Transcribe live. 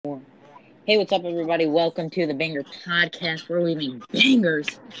Hey, what's up, everybody? Welcome to the Banger Podcast, where we make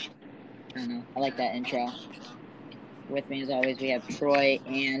bangers. I don't know. I like that intro. With me, as always, we have Troy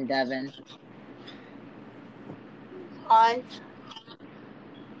and Devin. Hi.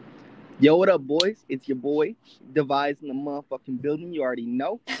 Yo, what up, boys? It's your boy, Devise in the motherfucking building. You already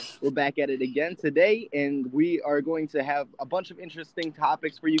know. We're back at it again today, and we are going to have a bunch of interesting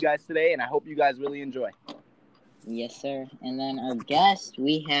topics for you guys today, and I hope you guys really enjoy. Yes, sir. And then our guest,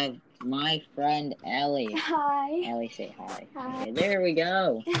 we have my friend Ellie. Hi. Ellie, say hi. Hi. Okay, there we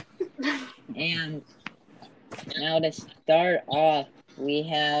go. And now to start off, we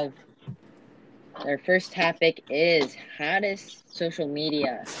have our first topic is hottest social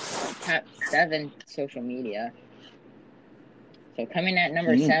media, top 7 social media. So coming at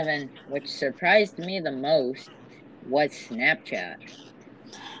number 7, which surprised me the most, was Snapchat.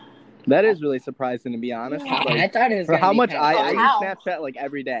 That is really surprising, to be honest. Yeah. Like, I thought it was for gonna how be much top I three. use Snapchat like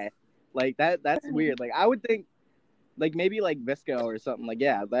every day. Like that's weird. Like I would think, like maybe like Visco or something. Like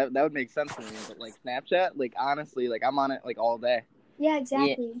yeah, that would make sense to me. But like Snapchat, like honestly, like I'm on it like all day. Yeah,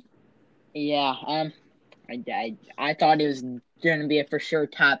 exactly. Yeah, I thought it was gonna be a for sure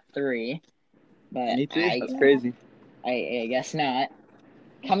top 3, but Me too. I That's crazy. guess not.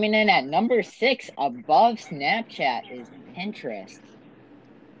 Coming in at number 6 above Snapchat is Pinterest.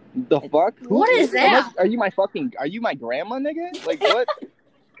 The fuck? What is that? Are you my grandma, nigga? Like what?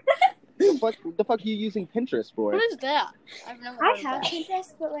 the fuck are you using Pinterest for? What is that? I've never I heard of have that.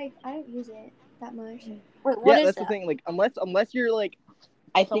 Pinterest, but like I don't use it that much. Wait, what Yeah, is that's that? the thing. Like unless you're like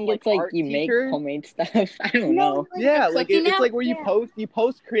I some, think like, it's like art you make teacher. homemade stuff. I don't know. like, Yeah, the like cooking it's app? like where you Yeah.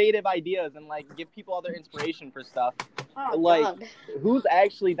 post creative ideas and like give people other inspiration for stuff. Oh, Like, God. who's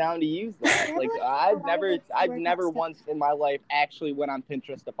actually down to use that? Yeah, Like but I've a lot of it's I've work never and stuff. once in my life actually went on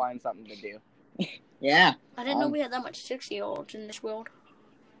Pinterest to find something to do. Yeah. I didn't know we had that much 6-year-olds in this world.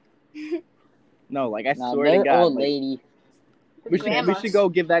 No, like I No, swear to they're God, old like, lady. we should go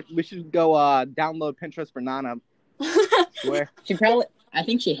download Pinterest for Nana. Where I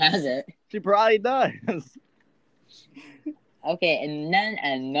think she has it. she probably does. Okay, and then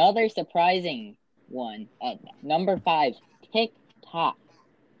another surprising one at number 5, TikTok.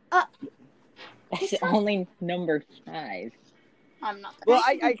 That's only number 5. I'm not. Well,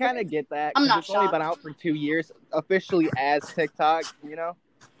 I kind of get that. I'm 'cause not it's only been shocked. out for 2 years officially as TikTok, you know.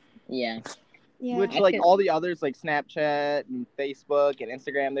 Yeah. Yeah. Which like all the others like Snapchat and Facebook and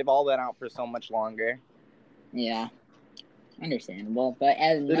Instagram, they've all been out for so much longer. Yeah. Understandable. But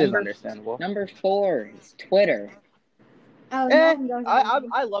as It is understandable. number 4 is Twitter. Oh, no one goes there.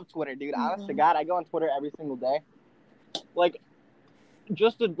 I love Twitter, dude. Honest to God, I go on Twitter every single day, like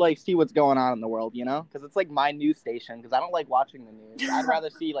just to like see what's going on in the world, you know, because it's like my news station. Because I don't like watching the news. I'd rather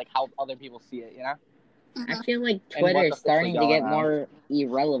see like how other people see it, you know. I feel like And Twitter what's is starting to officially get going on. more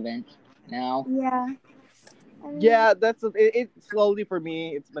irrelevant now. Yeah. Yeah, it slowly for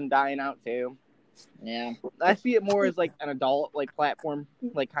me. It's been dying out too. Yeah. I see it more as like an adult like platform,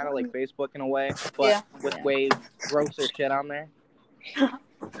 like kind of like Facebook in a way, but with way grosser shit on there.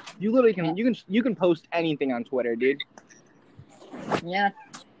 You literally you can post anything on Twitter, dude. Yeah.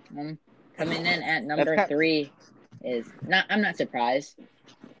 Coming in at number 3 is I'm not surprised.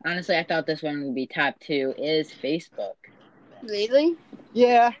 Honestly, I thought this one would be top 2 is Facebook. Really?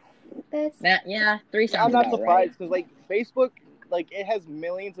 Yeah. Yeah, 3 sounds I'm not about surprised because like Facebook, like it has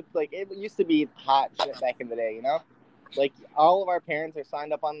millions of like it used to be hot shit back in the day, you know. Like all of our parents are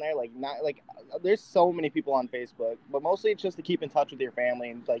signed up on there. Like not like there's so many people on Facebook, but mostly it's just to keep in touch with your family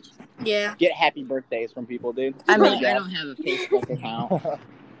and like get happy birthdays from people, dude. I mean, I don't have a Facebook account.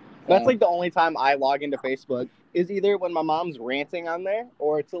 That's like the only time I log into Facebook is either when my mom's ranting on there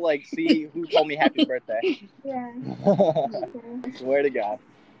or to like see who told me happy birthday. Yeah. Swear to God.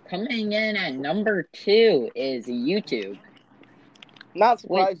 Coming in at number 2 is YouTube. Not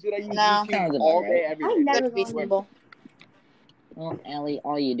surprised, dude. I use YouTube all day, every day. I've never That's reasonable. Well, Ellie,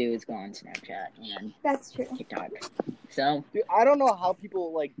 all you do is go on Snapchat and That's true. TikTok. So, dude, I don't know how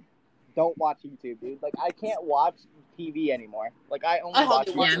people like don't watch YouTube, dude. Like I can't watch TV anymore. Like I only watch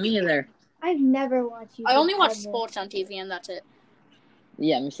YouTube. Yeah, me either. I've never watched YouTube. I only watch sports on TV and that's it.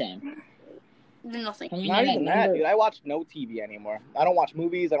 Yeah, I'm saying. Nothing. Not even that, dude. I watch no TV anymore. I don't watch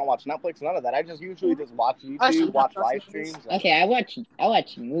movies. I don't watch Netflix. None of that. I just usually just watch YouTube, watch live streams. Okay, I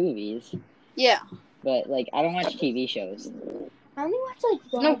watch movies. Yeah. But like, I don't watch TV shows. I only watch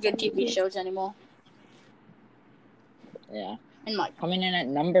like no good TV shows anymore. Yeah. And my coming in at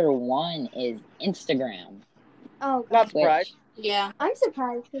number 1 is Instagram. Oh, God. Not surprised. Yeah. I'm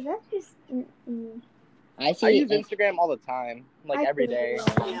surprised because that's just. I use Instagram all the time, like every day.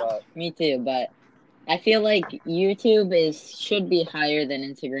 Me too, but I feel like YouTube should be higher than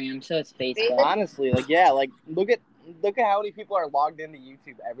Instagram, so it's Facebook. Honestly, like yeah, like look at how many people are logged into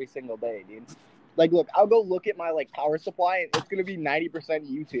YouTube every single day, dude. Like, look, I'll go look at my like power supply, and it's gonna be 90%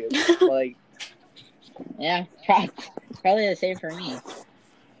 YouTube. Like, Yeah, probably the same for me.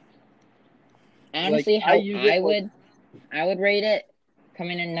 Honestly, like, how use it, I would rate it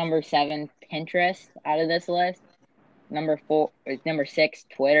coming in number 7, Pinterest out of this list. Number 6,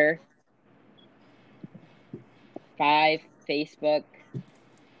 Twitter. 5, Facebook.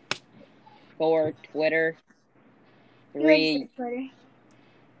 4, Twitter. You already 3, said Twitter.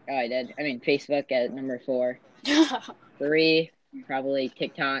 oh, I did. I mean, Facebook at number 4. 3, probably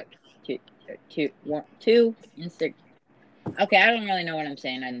TikTok. 2, Instagram. Okay, I don't really know what I'm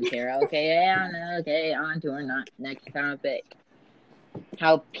saying. I don't care. Okay, yeah, okay, on to our next topic.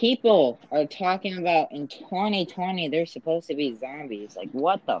 How people are talking about in 2020 they're supposed to be zombies. Like,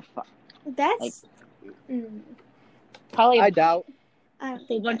 what the fuck? That's Probably I doubt. I a don't whole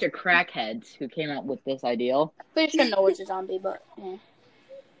think bunch of crackheads who came up with this ideal. Pretty sure Noah's a zombie, but yeah.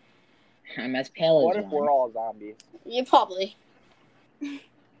 I'm as pale What as if one. we're all zombies? You probably.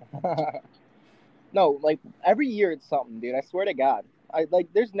 No, like every year it's something, dude. I swear to God.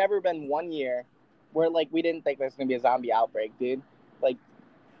 There's never been one year where like we didn't think there's gonna be a zombie outbreak, dude. Like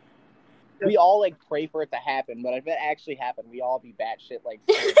we all like pray for it to happen, but if it actually happened, we all be batshit like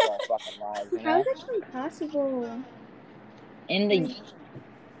scared for our fucking lives. You How know? is that even possible?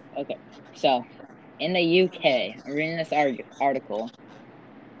 So in the UK, I'm reading this article.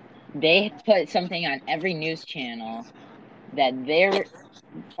 They put something on every news channel that there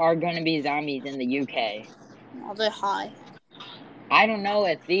are going to be zombies in the UK. Oh, they're high. I don't know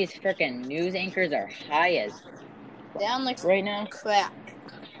if these freaking news anchors are high as They're on like right now. crack.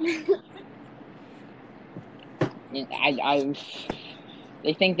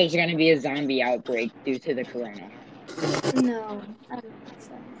 They think there's going to be a zombie outbreak due to the corona. No, I don't think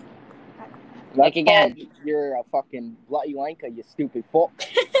so. Like, again, you're a fucking bloody wanker, you stupid fuck.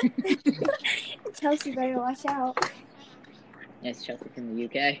 Chelsea better watch out. Yes, Chelsea from the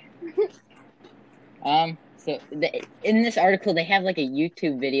UK. So in this article, they have like a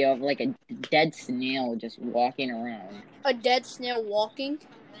YouTube video of like a dead snail just walking around. A dead snail walking?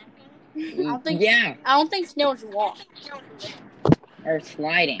 Yeah. I don't think snails walk. Or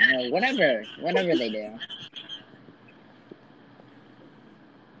sliding, or whatever they do.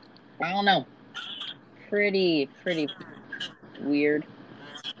 I don't know. Pretty weird.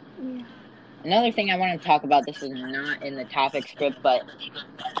 Yeah. Another thing I want to talk about, this is not in the topic script, but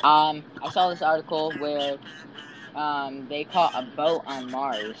I saw this article where they caught a boat on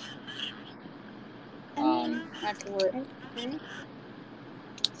Mars. That's what.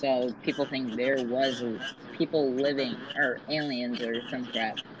 So people think there was people living, or aliens or some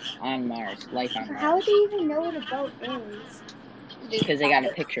crap, on Mars, life on Mars. How would they even know what a boat is? Because they got a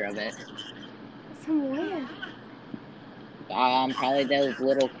picture of it. From where? Probably those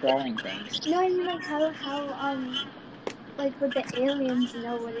little crawling things. No, I mean like how like would the aliens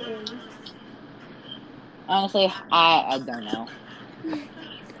know what it is? Honestly, I don't know.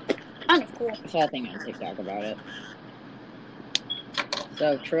 Kind of cool. I saw a thing on TikTok about it.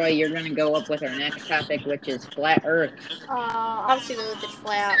 So, Troy, you're going to go up with our next topic, which is flat Earth. Obviously the Earth is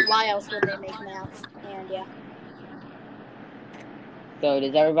flat. Why else would they make maps? And yeah. So,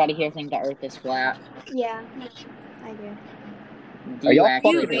 does everybody here think the Earth is flat? Yeah, I do. Are y'all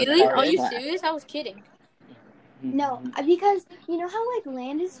actually You fucking think really? the Earth Are is you flat? serious? I was kidding. No, because you know how like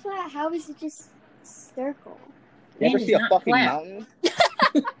land is flat. How is it just circle? You ever Land see is a not fucking flat. mountain?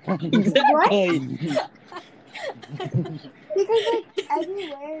 Exactly. Because like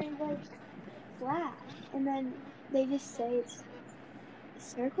everywhere is like flat, and then they just say it's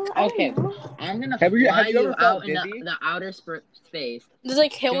circle. I Okay, don't know. I'm going to Have you fly ever you felt out into dizzy? the outer space There's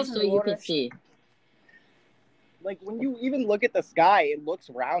like hills just so and you water. can see. Like when you even look at the sky, it looks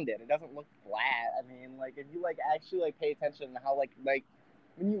rounded. It doesn't look flat. I mean, like if you like actually like pay attention to how like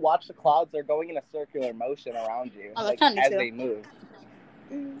when you watch the clouds, they're going in a circular motion around you, Oh, like that's kinda as true. they move.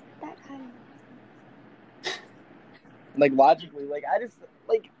 That kind of. Like logically, like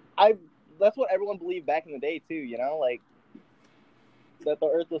that's what everyone believed back in the day too. You know, like that the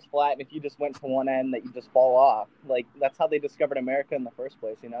Earth was flat, and if you just went to one end, that you just fall off. Like that's how they discovered America in the first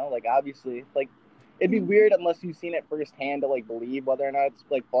place. You know, like obviously, like. It'd be weird unless you've seen it firsthand to like believe whether or not it's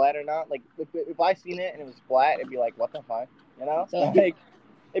like flat or not. Like if I seen it and it was flat, it'd be like, what the fuck, you know? So, like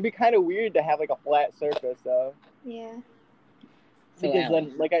it'd be kind of weird to have like a flat surface, though. Yeah. So, Because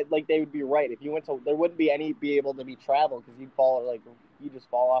Alan, then they would be right. If you went to, there wouldn't be able to be travel because you just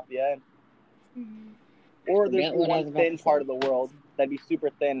fall off the end. Mm-hmm. Or there'd Forget be what I one was about thin to part say. of the world that'd be super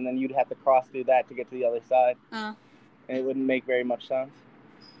thin, and then you'd have to cross through that to get to the other side. Uh. And it wouldn't make very much sense.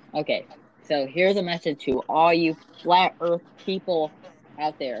 Okay, so here's a message to all you flat Earth people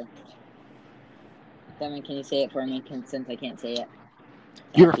out there. Devin, can you say it for me? Since I can't say it.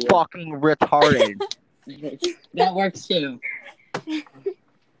 You're Thank you. fucking retarded. That works too.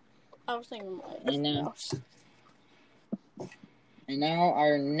 I was thinking I know. And now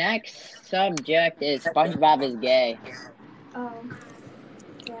our next subject is SpongeBob is gay. Oh.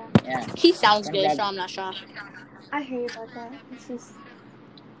 Yeah. Yeah. He sounds gay, SpongeBob- so I'm not shocked. I heard about that. It's just.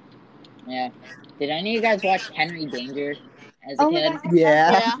 Yeah. Did any of you guys watch Henry Danger as a Oh my kid? god.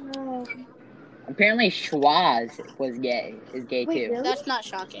 Yeah. No. Apparently Schwoz was gay. Is gay Wait, too. really? That's not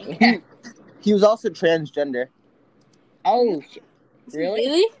shocking. Yeah. He was also transgender. Oh, really?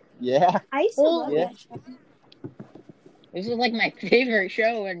 Really? Yeah. I used to Well, love yeah. that show. This is like my favorite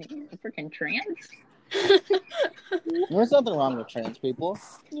show, and freaking trans. There's nothing wrong with trans people.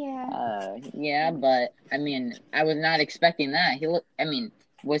 Yeah. Yeah, but I mean, I was not expecting that. He looked. I mean,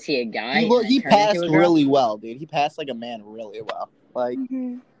 was he a guy? He turned into passed a girl? really well, dude. He passed like a man really well. Like,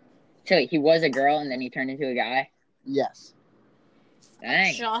 Mm-hmm. So he was a girl, and then he turned into a guy. yes.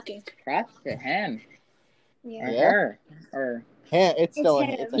 Dang! Shocking. Props to him Yeah. or Yeah. her or Yeah, it's still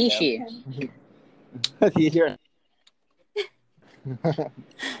him. it's a he, him. she. You're-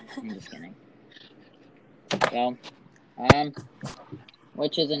 I'm just kidding. So,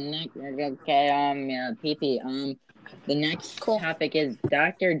 which is the next? Okay, yeah, PP. The next Cool. topic is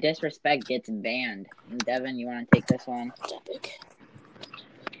Dr. Disrespect gets banned. Devin, you want to take this one? Epic.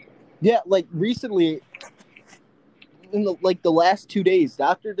 Yeah, like recently, in the last 2 days,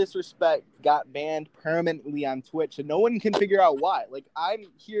 Dr. Disrespect got banned permanently on Twitch, and no one can figure out why. Like, I'm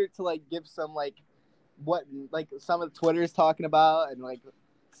here to like give some what some of the Twitter is talking about, and like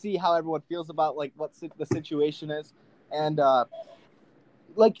see how everyone feels about like what the situation is, and not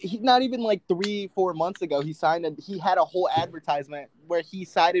even like 3-4 months ago, he had a whole advertisement where he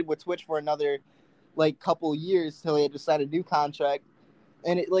sided with Twitch for another like couple years till he had to sign a new contract.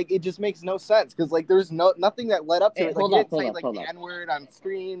 And it just makes no sense because like there's nothing that led up to Hey, it. Like hold he up, didn't say hold like up. the N-word on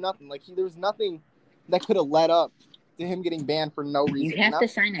stream, nothing. Like there was nothing that could have led up to him getting banned for no reason. You have to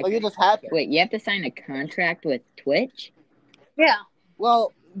sign a like it just happened. wait. You have to sign a contract with Twitch. Yeah.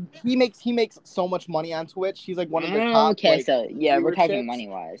 Well, he makes so much money on Twitch. He's like one of the top. Okay, like, so yeah, we're talking viewerships. money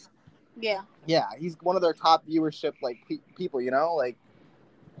wise. Yeah. Yeah, he's one of their top viewership like people. You know, like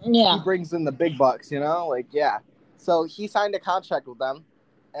Yeah. he brings in the big bucks. You know, like yeah. So he signed a contract with them,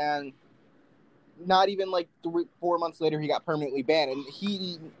 and not even like 3-4 months later, he got permanently banned, and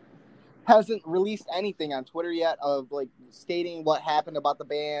he hasn't released anything on Twitter yet of like stating what happened about the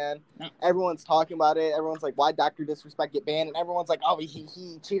ban. No. Everyone's talking about it. Everyone's like, "Why Dr. Disrespect get banned?" And everyone's like, "Oh, he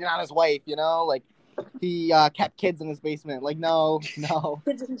cheated on his wife," you know, like he kept kids in his basement. Like, no,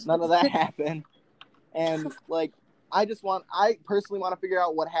 none of that happened. And like, I personally want to figure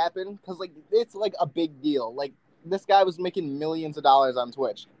out what happened because like it's like a big deal. Like this guy was making millions of dollars on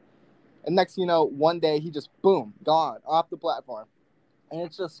Twitch. And next thing you know, one day he just, boom, gone, off the platform. And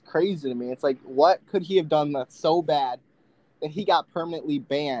it's just crazy to me. It's like, what could he have done that's so bad that he got permanently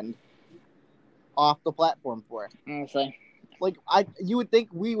banned off the platform for? Honestly. Like, you would think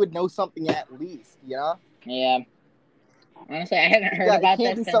we would know something at least, you know? Yeah. Honestly, I haven't heard about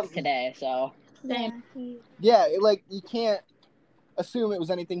this since today, so. Yeah, you can't assume it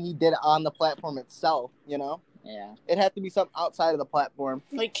was anything he did on the platform itself, you know? Yeah. It had to be something outside of the platform.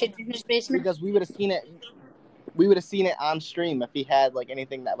 Like kids in his basement? Because we would have seen it. We would have seen it on stream if he had like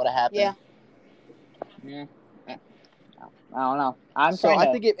anything that would have happened. Yeah. I don't know. I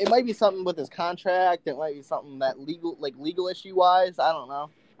think it might be something with his contract. It might be something that legal issue wise. I don't know.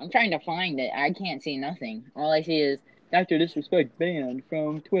 I'm trying to find it. I can't see nothing. All I see is Dr. Disrespect banned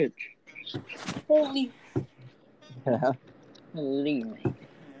from Twitch. Holy. Holy.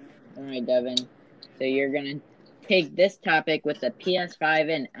 All right, Devin. So you're gonna take this topic with the PS5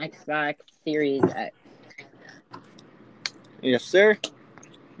 and Xbox Series X. Yes, sir.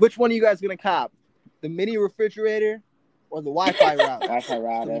 Which one are you guys gonna cop? The mini refrigerator or the Wi-Fi router? Wi-Fi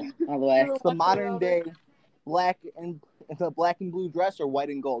router. All the way. The modern day black and blue dress or white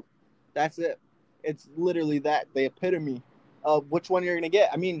and gold. That's it. It's literally that, the epitome of which one you're gonna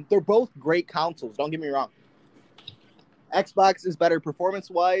get. I mean, they're both great consoles. Don't get me wrong. Xbox is better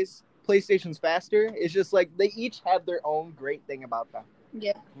performance-wise. PlayStation's faster. It's just like they each have their own great thing about them.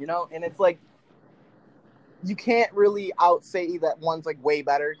 Yeah. You know, and it's like you can't really outsay that one's like way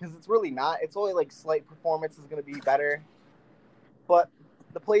better because it's really not. It's only like slight performance is going to be better. But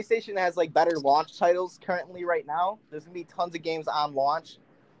the PlayStation has like better launch titles currently right now. There's going to be tons of games on launch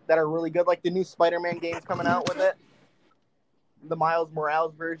that are really good. Like the new Spider-Man game's coming out with it. The Miles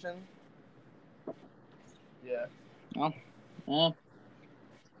Morales version. Yeah.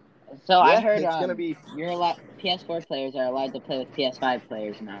 So I Yeah, heard it's gonna be. PS4 players are allowed to play with PS5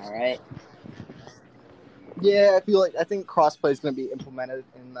 players now, right? Yeah, I think crossplay is gonna be implemented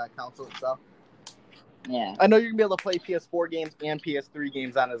in the console itself. Yeah. I know you're gonna be able to play PS4 games and PS3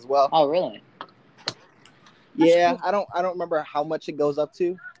 games on it as well. Oh, really? Yeah, I don't remember how much it goes up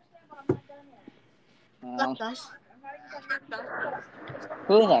to. Well, That's nice.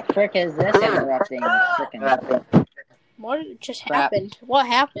 who the frick is this interrupting the frickin' What just crap? happened? What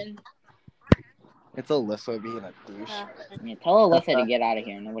happened? It's Alyssa being a douche. Yeah, tell Alyssa to get out of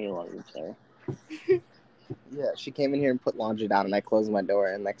here. Nobody lives there. Yeah, she came in here and put laundry down, and I closed my door,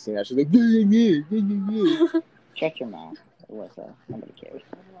 and next thing you know, she's like, "Yeah." Shut your mouth, Alyssa. Nobody cares.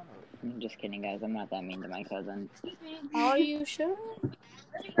 I'm just kidding, guys. I'm not that mean to my cousin. Are you sure?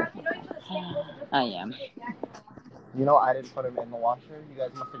 I am. You know, I didn't put him in the washer. You guys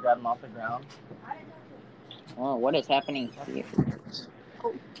must have got him off the ground. Well, what is happening here?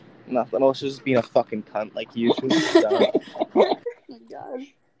 Nothing. Alyssa's just being a fucking cunt like usual. So. Oh my God.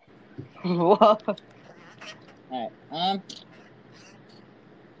 Whoa. Alright,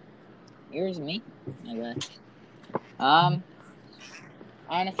 here's me, I guess.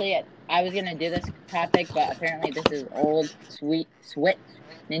 Honestly, I was gonna do this topic, but apparently this is old, sweet,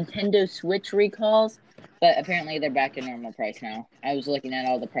 Nintendo Switch recalls, but apparently they're back to normal price now. I was looking at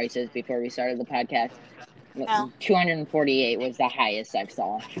all the prices before we started the podcast. Oh. 248 was the highest I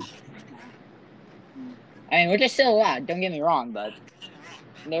saw. I mean, which is still a lot, don't get me wrong, but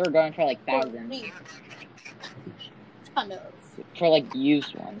they were going for like thousands. Kind of. For like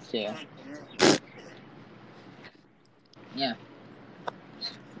used ones too. Yeah.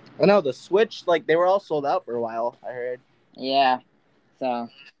 I know the Switch, like they were all sold out for a while. I heard. Yeah. So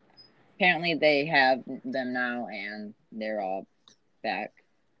apparently they have them now, and they're all back.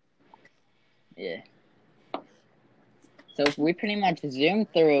 Yeah. So we pretty much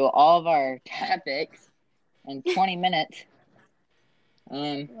zoomed through all of our topics in 20 minutes.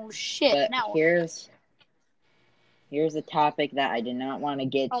 Oh shit! But Now. here's a topic that I did not want to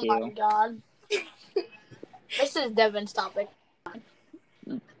get Oh to. my God. This is Devin's topic.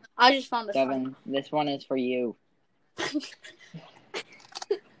 I just found it Devin, funny. this one is for you.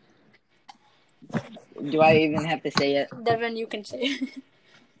 Do I even have to say it? Devin, you can say it.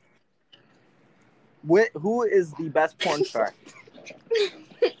 Who is the best porn star?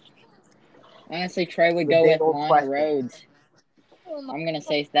 Honestly, Trey would The go big with old Long question. Roads. I'm gonna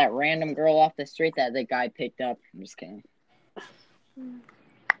say it's that random girl off the street that the guy picked up. I'm just kidding. I'm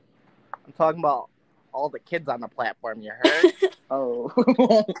talking about all the kids on the platform. You heard? Oh.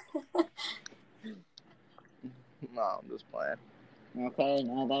 No, I'm just playing. Okay,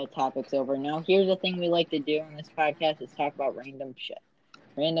 now that topic's over. Now, here's the thing we like to do on this podcast is talk about random shit.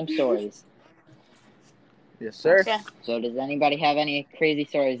 Random stories. Yes, sir. Okay. So does anybody have any crazy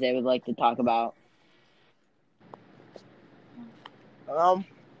stories they would like to talk about?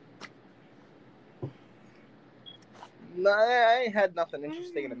 No, I ain't had nothing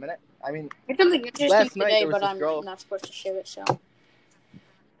interesting in a minute. I mean, It's something interesting last night today, there was but this I'm girl. not supposed to share it, so.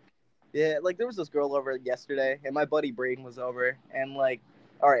 Yeah, like there was this girl over yesterday, and my buddy Braden was over, and like,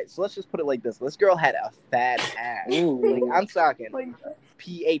 all right, so let's just put it like this: this girl had a fat ass. Ooh. Like I'm talking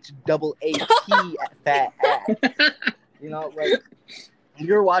PHAAT fat ass. You know, like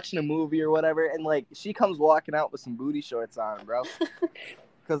you're watching a movie or whatever, and like she comes walking out with some booty shorts on, bro.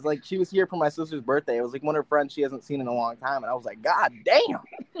 Because like she was here for my sister's birthday. It was like one of her friends she hasn't seen in a long time, and I was like, God damn!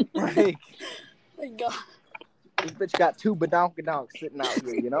 Like, Oh my God. this bitch got two badonkadonks sitting out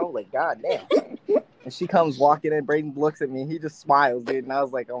here, you know? Like, God damn. And she comes walking in. Braden looks at me. He just smiles, dude. And I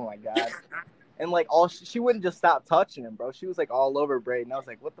was like, oh my God. And like, she wouldn't just stop touching him, bro. She was like all over Braden. I was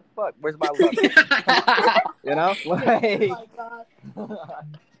like, what the fuck? Where's my love? You know? Like, Oh my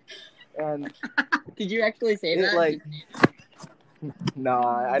God. and Did you actually say it that? like, no,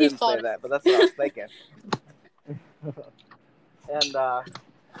 I He didn't thought say it. that, but that's what I was thinking.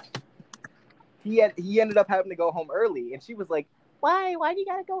 And he ended up having to go home early, and she was like, why do you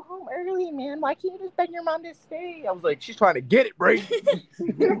gotta go home early, man? Why can't you just beg your mom to stay? I was like, she's trying to get it, Brady.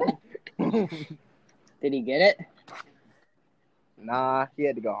 Did he get it? Nah, he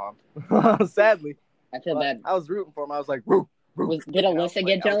had to go home. Sadly. I feel But bad. I was rooting for him. I was like, woo. Did Alyssa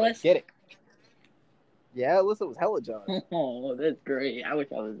get jealous? Get it. Yeah, Alyssa was hella jealous. Oh, that's great. I wish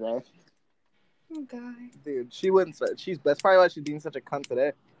I was there. Oh God. Dude, she wouldn't say, that's probably why she's being such a cunt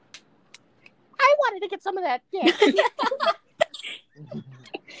today. I wanted to get some of that dick.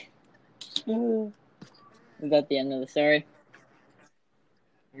 Is that the end of the story?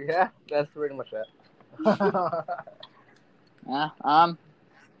 Yeah, that's pretty much it. Yeah.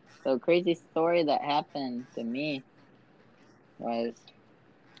 The crazy story that happened to me was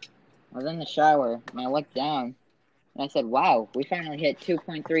I was in the shower and I looked down and I said, "Wow, we finally hit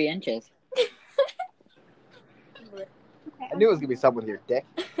 2.3 inches." I knew it was gonna be something with your dick.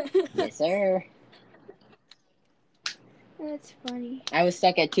 Yes, sir. That's funny. I was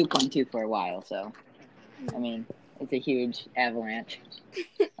stuck at 2.2 for a while, so I mean, it's a huge avalanche.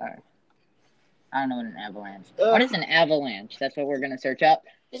 I don't know what an avalanche. What is an avalanche? That's what we're gonna search up.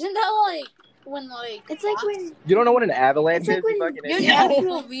 Isn't that like when like It's like when You don't know what an avalanche It's like is? when- You fucking you're an idiot.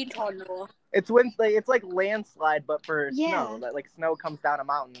 actual retard, Noah. It's when it's like landslide, but for Yeah. snow. Like snow comes down a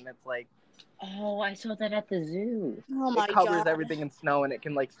mountain, and it's like Oh, I saw that at the zoo. Oh my it covers god. everything in snow, and it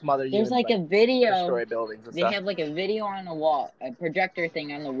can like smother you. There's and, like a video. destroy buildings and They stuff. have like a video on the wall, a projector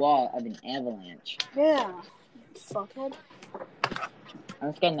thing on the wall of an avalanche. Yeah. Fuckhead. I'm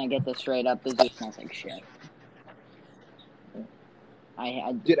just gonna get this straight up. The zoo smells like shit.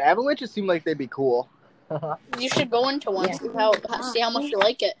 Dude, avalanches seem like they'd be cool. You should go into one. Yeah. See how much you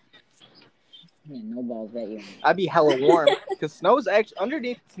like it. Yeah, no balls at you. I'd be hella warm because snow's actually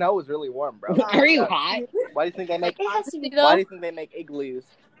underneath. Snow is really warm, bro. Are you hot? Why do you think they make? it has to be. Why do you think they make igloos?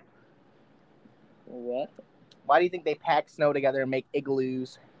 What? Why do you think they pack snow together and make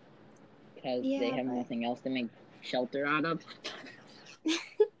igloos? Because Yeah, they have but- nothing else to make shelter out of.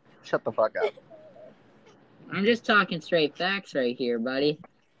 Shut the fuck up. I'm just talking straight facts right here, buddy.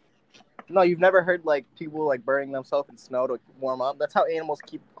 No, you've never heard like people like burning themselves in snow to warm up. That's how animals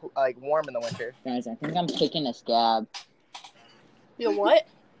keep like warm in the winter. Guys, I think I'm picking a scab. You what?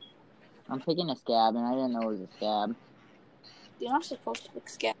 I'm picking a scab, and I didn't know it was a scab. You're not supposed to pick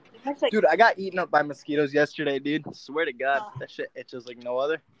scab. That's like, Dude, I got eaten up by mosquitoes yesterday, dude. Swear to God, that shit itches like no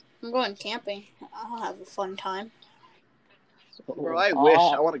other. I'm going camping. I'll have a fun time. Bro, I wish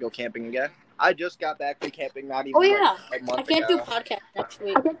I want to go camping again. I just got back from camping not even Oh yeah. like, a month I can't do ago. podcast next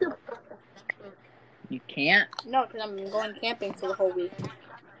week. You can't? No, because I'm going camping for the whole week.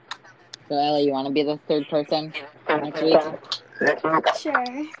 So, Ellie, you want to be the third person next week? Sure.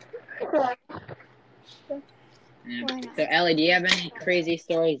 Yeah. Why not? So, Ellie, do you have any crazy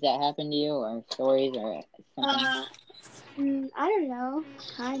stories that happened to you, or stories, or something? I don't know.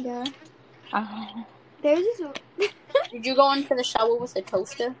 Kinda. Oh. There's this. Did you go into the shower with a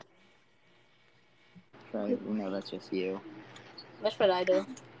toaster? Right, you know that's just you. That's what I do.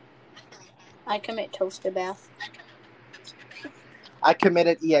 I commit toaster bath. I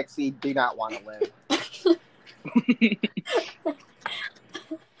committed EXE. Do not want to live.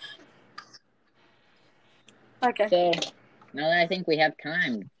 Okay. So, now that I think we have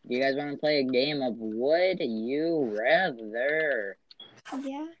time, do you guys want to play a game of Would You Rather?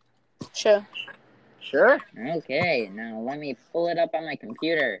 Yeah. Sure. Sure. Okay, now let me pull it up on my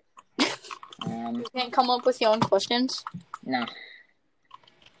computer. You can't come up with your own questions? No.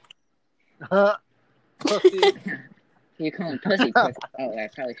 Pussy. You call him pussy. Oh, I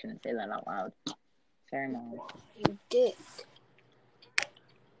probably shouldn't say that out loud. Sorry, Mom. You did.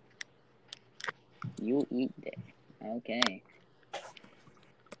 You eat it. Okay.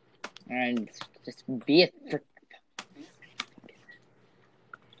 And just be a frick.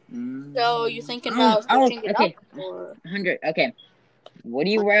 So you thinking about switching it okay. up? Or... 100. Okay. Would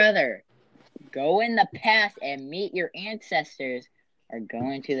you rather go in the past and meet your ancestors, or go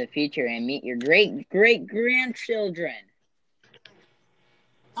into the future and meet your great-great-grandchildren?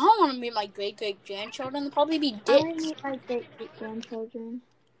 I don't want to meet my great-great-grandchildren. They'll probably be I want to dicks. meet my great-grandchildren.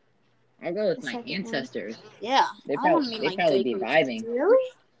 I'll go with The my second one. ancestors. Yeah. They'd I want to probably, meet they'd my probably be great-great. vibing. Really?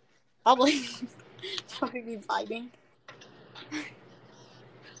 Probably. Probably be vibing.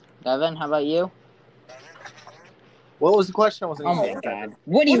 Devin, how about you? What was the question? I wasn't Oh even my paying god.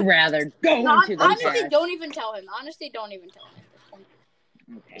 Would you rather go No, into the honestly, past? don't even tell him. Honestly, don't even tell him at this point.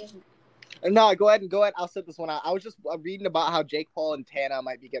 Okay. attention. No, go ahead. I'll set this one out. I was just reading about how Jake Paul and Tana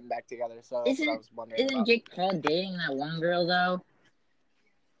might be getting back together. So that's what I was wondering Isn't about. Jake Paul dating that one girl though?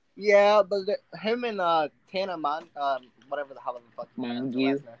 Yeah, but him and Tana whatever the hell the fuck.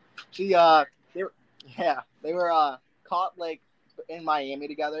 Montague. They were caught like in Miami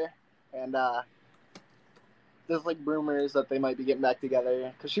together, and there's like rumors that they might be getting back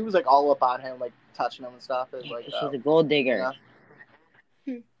together because she was like all up on him, like touching him and stuff. It was like She's a gold digger.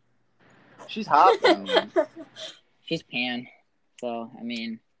 yeah. She's hot. Though. She's pan. So, I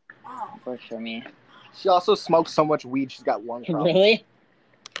mean, Oh. works for me. She also smokes so much weed, she's got lung problems. Really?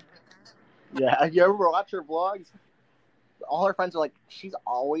 Yeah, you ever watch her vlogs? All her friends are like, she's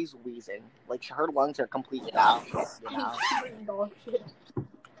always wheezing. Like, her lungs are completely out. You know?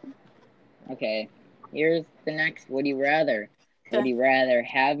 Okay. Here's the next. Would you rather Would you rather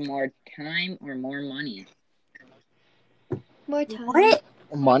have more time or more money? More time. What?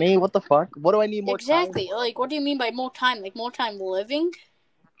 Money? What the fuck? What do I need more Exactly. Like, what do you mean by more time? Like, more time living?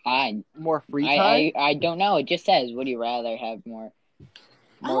 time? More free time? I don't know. It just says, would you rather have more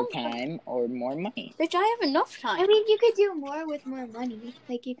Oh. time or more money? Bitch, I have enough time. I mean, you could do more with more money.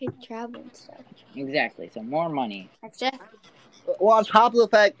 Like, you could travel and stuff. Exactly. So more money. Exactly. Well, on top of the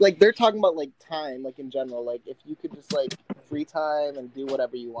fact, like, they're talking about, like, time, like, in general. Like, if you could just, like, free time and do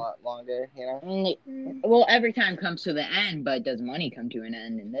whatever you want longer, you know? Well, every time comes to the end, but does money come to an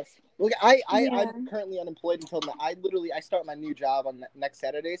end in this? Look, Yeah. I'm currently unemployed until I start my new job on next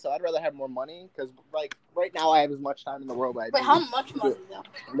Saturday, so I'd rather have more money because, like, right now I have as much time in the world. Wait, how much money, though?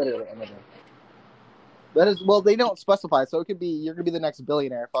 Literally. That is, well, they don't specify, so it could be you're gonna be the next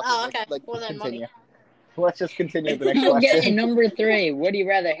billionaire. Oh, okay. Like, Well, then continue. money. Let's just continue with the next Okay, question. number 3. Would you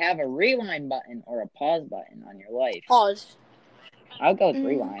rather have a rewind button or a pause button on your life? Pause. I'll go with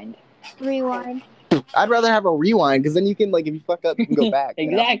rewind. Rewind. I'd rather have a rewind because then you can, like, if you fuck up, you can go back.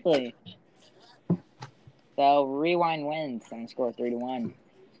 you know? Exactly. So rewind wins on score 3-1.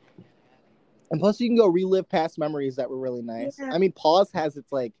 And plus, you can go relive past memories that were really nice. Yeah. I mean, pause has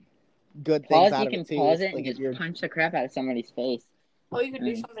its, like, good Pause, things out you of can it too. pause it Like, and if just you're punch the crap out of somebody's face. Oh, you could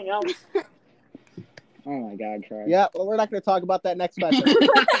do something else. Oh my god, Troy. yeah. Well, we're not going to talk about that next question.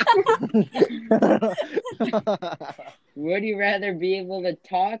 Would you rather be able to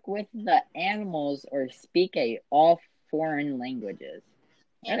talk with the animals or speak all foreign languages?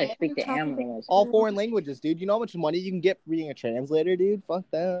 I gotta speak to animals. All foreign languages, dude. You know how much money you can get for being a translator, dude? Fuck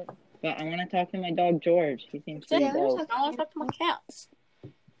that. But I want to talk to my dog George. He seems pretty Yeah, dope. I want to talk to my cats.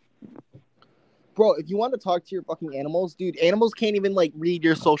 Bro, if you want to talk to your fucking animals, dude, animals can't even, like, read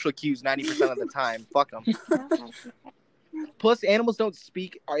your social cues 90% of the time. Fuck them. Plus, animals don't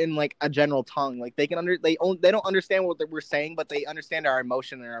speak in, like, a general tongue. Like, they don't understand what we're saying, but they understand our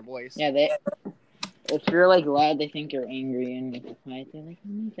emotion and our voice. Yeah, if you're like loud, they think you're angry, and if you're quiet, they're like, oh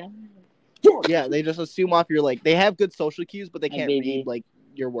my god. Yeah, they just assume off you're, like, they have good social cues, but they Hey, can't baby. read, like,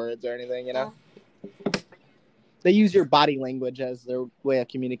 your words or anything, you know? They use your body language as their way of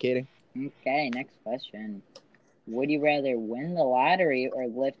communicating. Okay, next question. Would you rather win the lottery or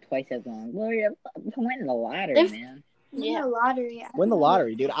live twice as long? Well, you're winning the lottery, man. Win the lottery. Win the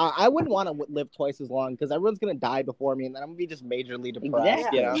lottery, dude. I wouldn't want to live twice as long because everyone's going to die before me, and then I'm going to be just majorly depressed,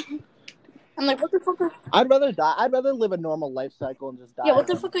 Exactly. you know? I'm like, what the fuck? I'd rather die. I'd rather live a normal life cycle and just die. Yeah, what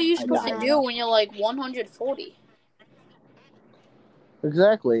the fuck are you I supposed die. to do when you're like 140?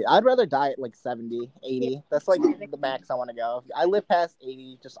 Exactly. I'd rather die at like 70, 80. That's like the max I want to go. If I live past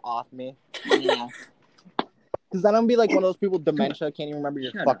 80, just off me. Yeah. Because then I'm going to be like one of those people with dementia, can't even remember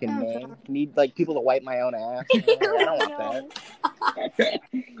your Shut fucking up. name. Need like people to wipe my own ass. You know? I don't want that.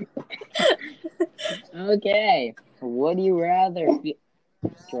 Okay. Would you rather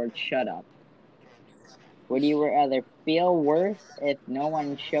George, shut up. Would you rather feel worse if no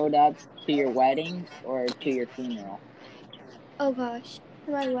one showed up to your wedding or to your funeral? Oh gosh,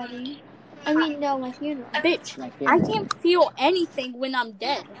 my wedding. I mean, no, my funeral. Bitch, My I funeral. can't feel anything when I'm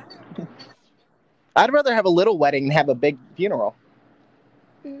dead. I'd rather have a little wedding than have a big funeral.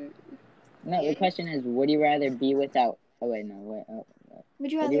 No, the question is, would you rather be without... Oh, wait, no. Wait,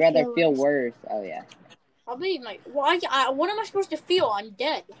 Would you would rather, you rather feel worse? Oh, yeah. I'll be like, why? What am I supposed to feel? I'm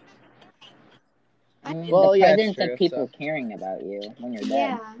dead. I mean, Well, the yeah, presence true, of people so. caring about you when you're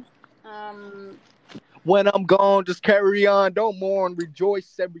Yeah. dead. When I'm gone, just carry on. Don't mourn.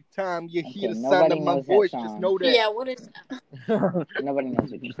 Rejoice every time you hear Okay, the sound nobody of my knows that voice. song. Just know that. Yeah, what is that? Nobody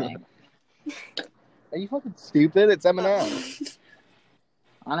knows what you're saying. Are you fucking stupid? It's Eminem.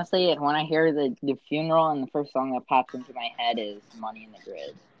 Honestly, when I hear the funeral and the first song that pops into my head is Money in the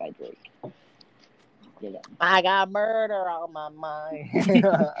Grid by Drake. Get it. I got murder on my mind.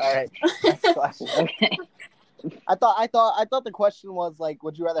 All right. Next question. Okay. I thought the question was like,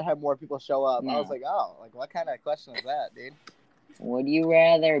 would you rather have more people show up? No. I was like, oh, like what kind of question is that, dude? Would you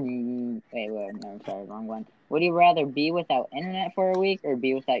rather... Wait, no, I'm sorry, wrong one. Would you rather be without internet for a week or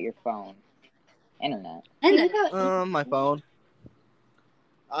be without your phone? Internet. My phone.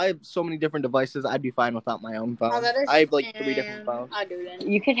 I have so many different devices. I'd be fine without my own phone. Oh, that is, I have like 3 different phones. I do then.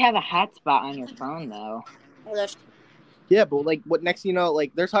 You could have a hotspot on your phone, though. Oh, that's Yeah, but like, what next? You know,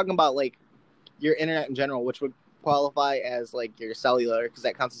 like they're talking about like your internet in general, which would qualify as like your cellular, because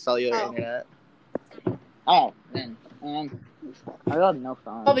that counts as cellular internet. Oh, then. I love no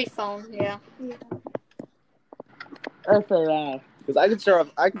phone. probably phone. Yeah. Okay, Because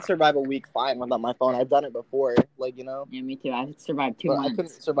I could survive a week fine without my phone. I've done it before, like you know. yeah, me too. I survived 2 But I months.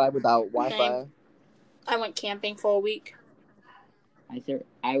 couldn't survive without Wi-Fi. Same. I went camping for a week.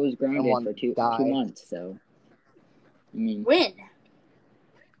 I was grounded Someone for two died. months, so I mean, When?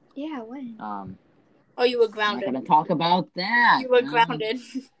 Yeah, when? Oh, you were I'm not grounded. gonna talk about that. You were grounded.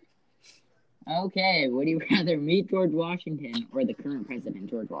 Okay, would you rather meet George Washington or the current president,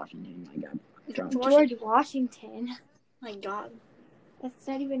 George Washington? My God, Trump. George Washington. My God. That's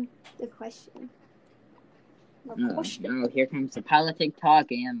not even the question. Of course. No, here comes the politic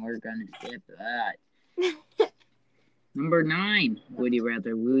talk, and we're gonna skip that. Number 9. Would you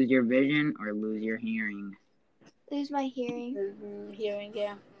rather lose your vision or lose your hearing? Lose my hearing. Hearing,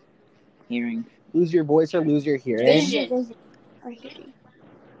 yeah. Hearing. Lose your voice or lose your hearing? Vision. Vision or hearing.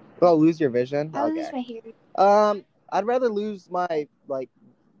 Oh, lose your vision? I would Okay. lose my hearing. I'd rather lose my,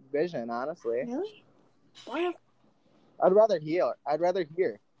 vision, honestly. Really? What? I'd rather hear. I'd rather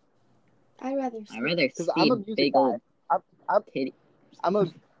I'd rather Because see I'm a music big guy. old I'm titty.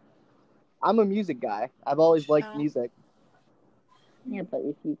 I'm a music guy. I've always liked Oh. music. Yeah, but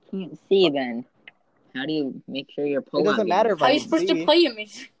if you can't see, then how do you make sure you're pulling? It doesn't matter if How are I you can supposed see. to play your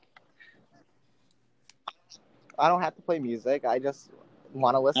music? I don't have to play music. I just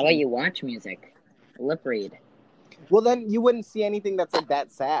want to listen. How about you watch music? Lip read. Well, then you wouldn't see anything that's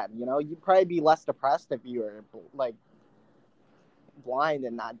that sad. You'd probably be less depressed if you were blind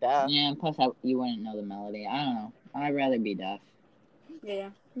and not deaf. Yeah, and plus you wouldn't know the melody. I don't know. I'd rather be deaf. Yeah.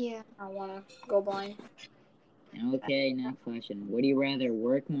 Yeah. I want to go blind. Okay, next question. Would you rather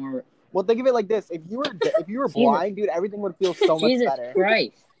work more? Well, think of it like this: if you were blind, dude, everything would feel so much Jesus better.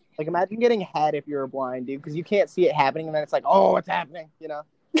 Christ! Like, imagine getting head if you were blind, dude, because you can't see it happening, and then it's like, oh, it's happening, Yeah.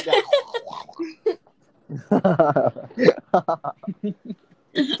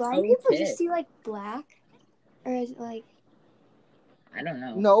 Blind people just see black, or is it I don't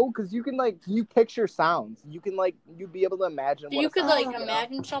know. No, because you can you picture sounds. You can you'd be able to imagine. So what you a could sound is,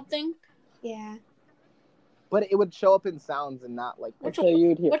 imagine something. Yeah. But it would show up in sounds and not What So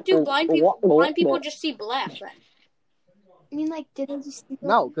you'd hear. do blind people? Blind people just see black then. I mean, did they just see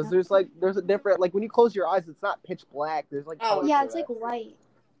No, because there's a different when you close your eyes, it's not pitch black. There's color Yeah, to it's it. white.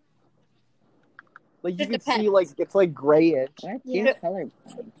 You It can depends. see it's grayish. What? Yeah. You're colorblind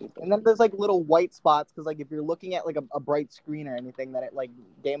people. And then there's little white spots because if you're looking at a bright screen or anything, then it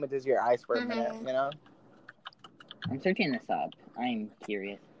damages your eyes for a minute, I'm searching this up. I'm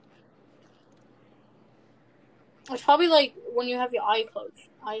curious. It's probably when you have your eyes closed,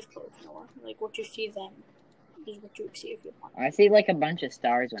 Noah. What you see then is what you would see if you're blind. I see a bunch of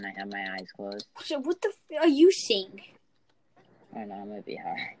stars when I have my eyes closed. So what the are you seeing? I don't know, I'm gonna be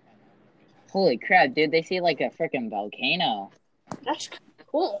high. Holy crap, dude! They see a freaking volcano. That's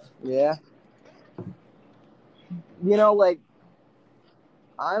cool. Yeah.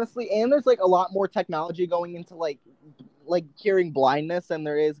 Honestly, and there's a lot more technology going into curing blindness than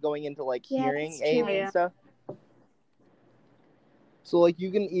there is going into Yeah, hearing that's aids true. and stuff. So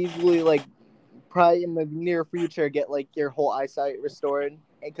you can easily probably in the near future get your whole eyesight restored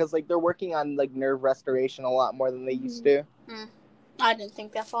because they're working on nerve restoration a lot more than they used to. I didn't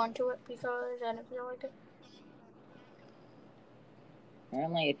think that far into it because I didn't feel like it.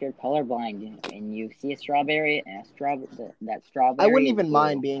 Apparently, if you're colorblind and you see a strawberry and that strawberry, I wouldn't is even blue.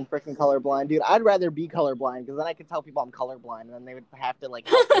 mind being freaking colorblind, dude. I'd rather be colorblind because then I could tell people I'm colorblind, and then they would have to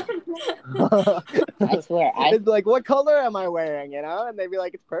I swear, It's what color am I wearing? And they'd be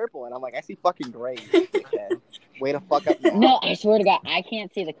like, it's purple, and I'm like, I see fucking gray. Okay. Way to fuck up. No, I swear to God, I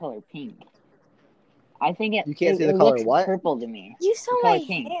can't see the color pink. I think You can't see the it color looks what? purple to me. You saw The color my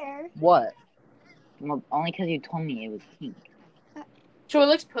pink. hair. What? Well, only because you told me it was pink. So it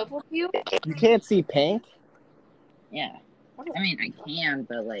looks purple to you? You can't see pink? Yeah. I mean, I can,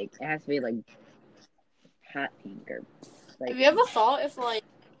 but it has to be hot pink or. Have you ever thought if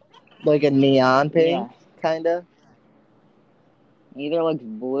Like a neon pink, Yeah. kinda? Either looks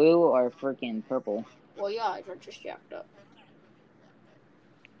blue or freaking purple. well your eyes are just jacked up.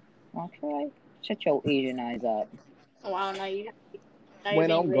 Well, try. Shut your Asian eyes up. Oh wow, now you're When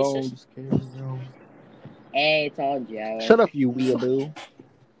being I'm racist. just kidding. Hey, it's all jealous. Shut up, you weeaboo.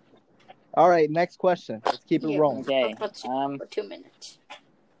 All right, next question. Let's keep it Yeah. rolling. Okay. Let's see Um, for 2 minutes.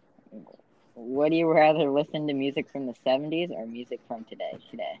 would you rather listen to music from the 70s or music from today?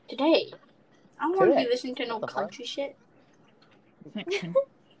 Today. I don't want to Today. be listening to no What the country shit.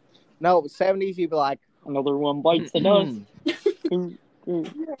 No, 70s, you'd be like, Another one bites the dust.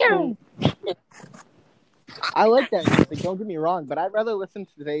 I like that music, don't get me wrong, but I'd rather listen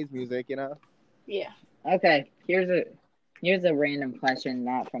to today's music, Yeah. Okay, here's a random question,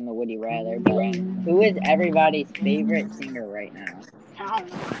 not from the Woody Rather, but who is everybody's favorite singer right now? I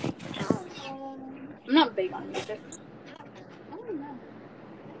don't know. I'm not big on music. I don't know.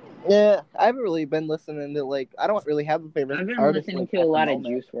 Yeah, I haven't really been listening to, I don't really have a favorite I've been artist. listening at to a the lot of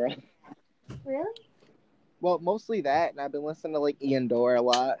moment. Juice WRLD. Really? Well, mostly that, and I've been listening to like Ian Dior a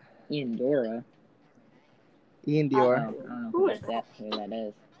lot. Ian Dora. Ian Oh, Dior. I don't know Who who is that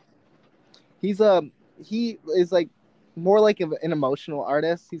is. He is like more like an emotional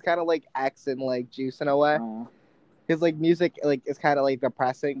artist. He's kind of like X and like Juice in a way. Oh. His like music like is kind of like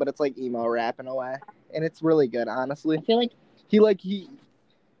depressing, but it's like emo rap in a way, and it's really good. Honestly, I feel like he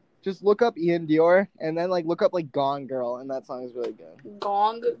just look up Ian Dior and then like look up like Gone Girl, and that song is really good.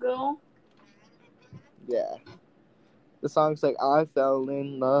 Gong Girl. Yeah, the song's like I fell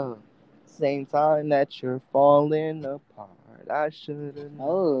in love, same time that you're falling apart. I should have.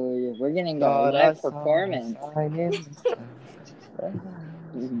 oh, we're getting a Thought I live saw a performance. sign in the sun.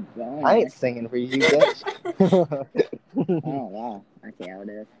 Boner. I ain't singing for you, bitch. Oh wow, I see how it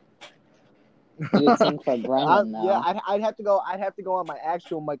is. You would sing for Brendan though. Yeah, I'd have to go. I'd have to go on my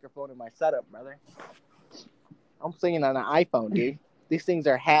actual microphone in my setup, brother. I'm singing on an iPhone, dude. These things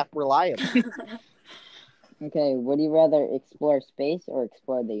are half reliable. Okay, would you rather explore space or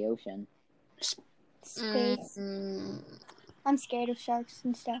explore the ocean? Space. I'm scared of sharks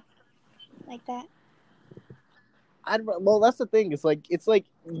and stuff like that. Well, that's the thing. It's like,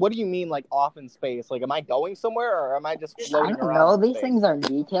 what do you mean, like off in space? Like, am I going somewhere, or am I just I floating don't around? know. in These space? things aren't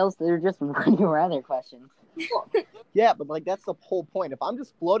details. They're just would you rather questions. Yeah, but like that's the whole point. If I'm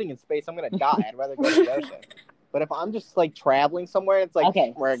just floating in space, I'm gonna die. I'd rather go to the ocean. But if I'm just like traveling somewhere, it's like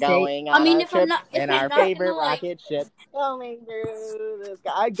Okay, we're say- going on I mean, a if I'm trip not- if in I'm our not favorite gonna, like- rocket ship going through the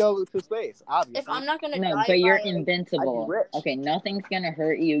sky. I'd go to space, obviously. If I'm not gonna No, die but you're by, invincible. I'd be rich. Okay, nothing's gonna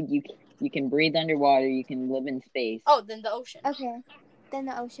hurt you. You can breathe underwater. You can live in space. oh, then the ocean. Okay, then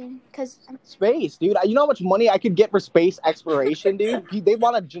the ocean, because Space, dude. You know how much money I could get for space exploration, dude? They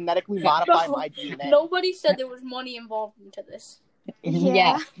want to genetically modify my DNA. Nobody said there was money involved into this.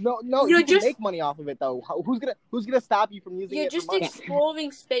 Yeah. No, You're you can just- make money off of it though. Who's gonna stop you from using You're it just for money?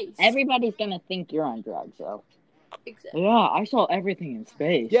 exploring space. Everybody's gonna think you're on drugs, though. Exactly. Yeah, I saw everything in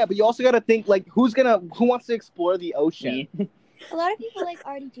space. Yeah, but you also got to think like who wants to explore the ocean? Me. a lot of people like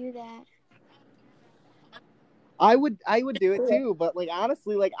already do that. I would do it too, but like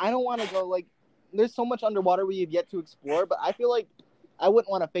honestly, like I don't want to go like. There's so much underwater we have yet to explore, but I feel like I wouldn't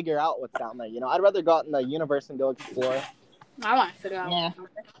want to figure out what's down there. You know, I'd rather go out in the universe and go explore. I want to figure out. Yeah.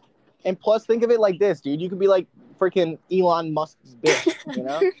 And plus, think of it like this, dude. You could be like freaking Elon Musk's bitch. You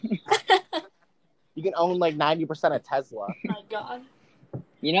know, you can own like 90% of Tesla. Oh my God.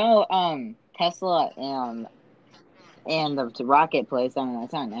 You know, Tesla and the rocket place. I don't know.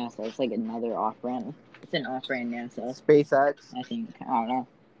 It's not NASA. It's like another off-brand. It's an off-brand NASA. SpaceX. I think. I don't know.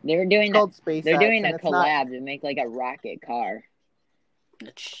 They're doing It's called SpaceX. They're doing a and it's not- collab to make like a rocket car,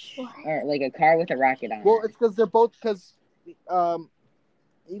 What? or like a car with a rocket on Well, it. it's because they're both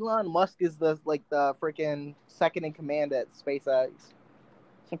Elon Musk is the freaking second in command at SpaceX.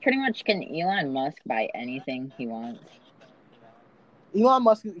 So pretty much, can Elon Musk buy anything he wants? Elon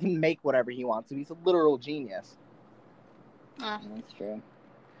Musk can make whatever he wants to. He's a literal genius. That's true.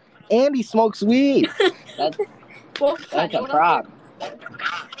 And he smokes weed. That's Well, that's a prop.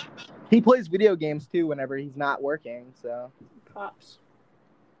 He plays video games too whenever he's not working. So, Props.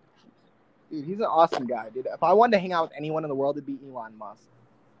 dude, he's an awesome guy, dude. If I wanted to hang out with anyone in the world, it'd be Elon Musk.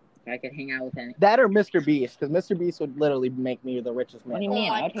 If I could hang out with any. That or Mr. Beast, because Mr. Beast would literally make me the richest man. What do you Oh mean?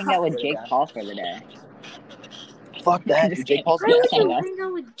 my I'd hang out with God. Jake Paul for the day. Fuck that, Just dude. Jake Paul's Why Yeah, would the I you know. hang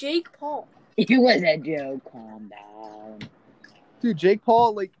out with Jake Paul? It was a joke. Calm down. Dude, Jake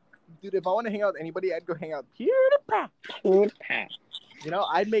Paul, like, dude, if I want to hang out with anybody, I'd go hang out with PewDiePie. PewDiePie. You know,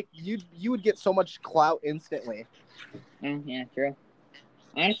 I'd make you would get so much clout instantly. Oh, yeah, true.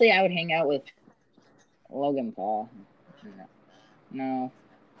 Honestly, I would hang out with Logan Paul. No.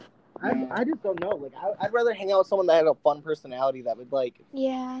 I just don't know. Like, I'd rather hang out with someone that had a fun personality that would like.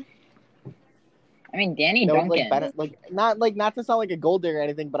 Yeah. I mean, Danny That would, Duncan. not to sound like a gold digger or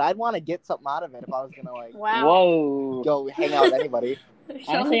anything, but I'd want to get something out of it if I was gonna like Wow. Whoa. go hang out with anybody.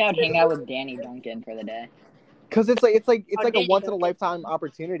 Honestly, I would hang out with Danny Duncan for the day. Because it's like a Danny once in a Duncan. lifetime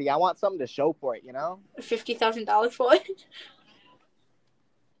opportunity. I want something to show for it, you know. $50,000 for it.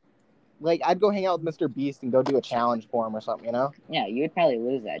 Like I'd go hang out with Mr. Beast and go do a challenge for him or something, you know. Yeah, you would probably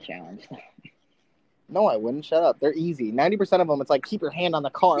lose that challenge. No, I wouldn't. Shut up. They're easy. 90% of them, it's like keep your hand on the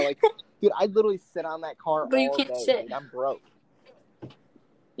car. Like, dude, I'd literally sit on that car But you all can't day. sit. Dude. I'm broke.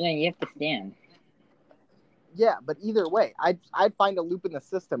 Yeah, you have to stand. Yeah, but either way, I'd find a loop in the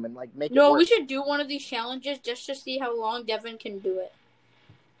system and like make it No, work. we should do one of these challenges just to see how long Devin can do it.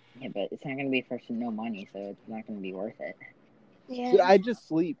 Yeah, but it's not going to be for no money, so it's not going to be worth it. Yeah. Dude, I'd just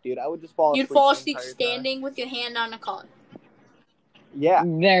sleep, dude. I would just fall asleep. You'd fall the asleep entire time. standing with your hand on a car. Yeah.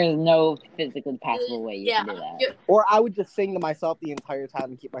 There's no physically possible way you Yeah. can do that. You- Or I would just sing to myself the entire time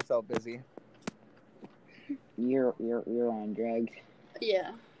and keep myself busy. you're on drugs.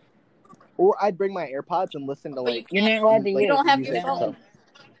 Yeah. Or I'd bring my AirPods and listen to But like. You're not allowed to like, You don't have use your music and phone. stuff.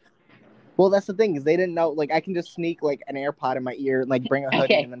 Well, that's the thing is they didn't know. Like I can just sneak like an AirPod in my ear and like bring a hoodie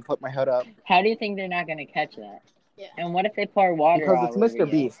Okay. and then put my hood up How do you think they're not gonna catch that? Yeah. And what if they pour water because all it's over Mr.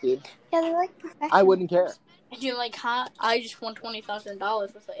 you? Beast, dude. Yeah, they're like professionals. I wouldn't care. And you're like, huh? I just won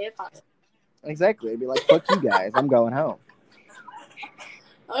 $20,000 with the AirPods. Exactly. It'd be like, fuck you guys. I'm going home.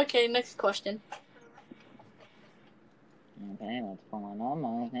 Okay, next question. Okay, what's going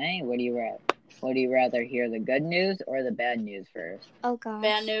on? Hey, what do you rather hear, the good news or the bad news first? Oh gosh.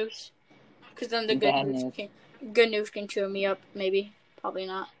 Bad news. Because then the Bad news. good news can cheer me up, maybe. Probably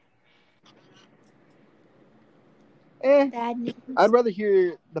not. Bad news. I'd rather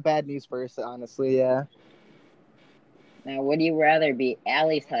hear the bad news first, honestly. Yeah. Now, would you rather be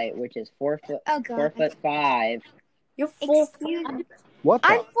Allie's height, which is 4 foot Oh god. 4'5"? You're full. Excuse me. What the?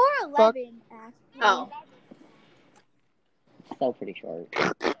 I'm 4'11", actually. Oh. Still pretty short.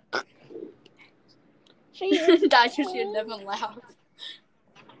 She is. That's just you never laugh.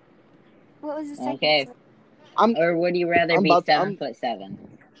 What was the second? Okay. one? Or would you rather I'm be about to- 7'7"?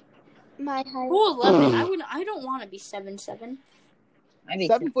 My height. 4'11". I don't want to be 7'7". I'd be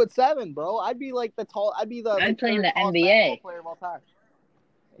 7'7", bro. I'd be like the tall. I'd be the. I'd play in the tallest NBA. basketball player of all time.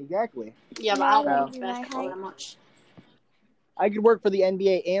 Exactly. Yeah, but No, I don't I watch wouldn't. My basketball height. that much. I could work for the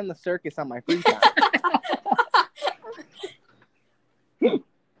NBA and the circus on my free time.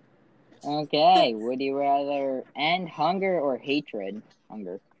 Okay, would you rather end hunger or hatred?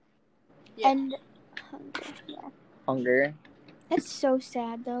 Hunger. Yeah. And hunger. Yeah. Hunger. That's so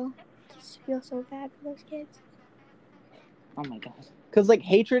sad though. I just feel so bad for those kids. Oh my god. Because like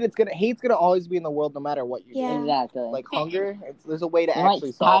hate's gonna always be in the world no matter what you Yeah. Exactly. do. Like hunger, there's a way to you might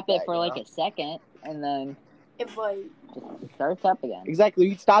actually stop solve it that, for you like know? a second, and then If I... just starts up again. Exactly.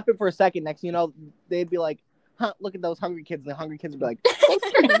 You'd stop it for a second. Next, thing you know, they'd be like, "Huh, look at those hungry kids." And the hungry kids would be like,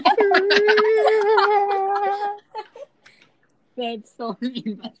 That's so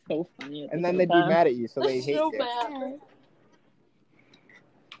funny. and then they'd be mad at you, so they That's hate so you. bad.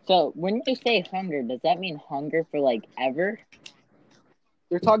 So when you say hunger, does that mean hunger for like ever?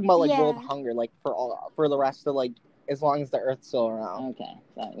 They're talking about like Yeah. world hunger, like for the rest of like as long as the Earth's still around. Okay,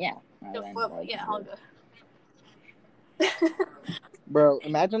 so yeah. Alright, then, world Yeah, hunger. hunger. Bro,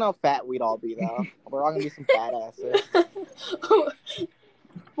 imagine how fat we'd all be though. We're all gonna be some fat asses.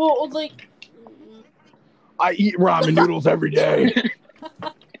 Well, like... I eat ramen noodles every day.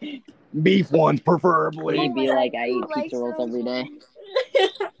 Beef ones, preferably. You'd be like, I eat Who likes pizza rolls those every day. ones?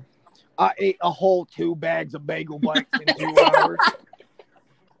 I ate a whole 2 bags of bagel bites in 2 hours.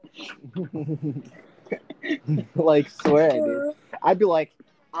 Like, swear, dude. I'd be like,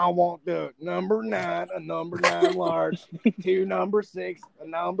 I want the number 9, a number 9 large, 2 number 6, a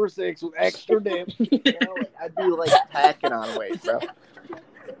number 6 with extra dip. You know, like, I'd be like packing on weight, bro.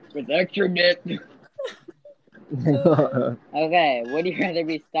 With extra dip. Okay, would you rather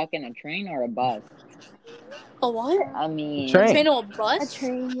be stuck in a train or a bus? A what? I mean, Train. A train or a A bus?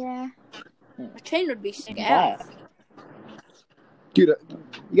 train, yeah. A train would be sick Bus. ass. Dude,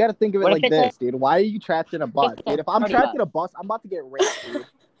 you gotta think of it What like if it's this, dude. Why are you trapped in a bus, It's a dude? If I'm party trapped bus. in a bus, I'm about to get raped, dude.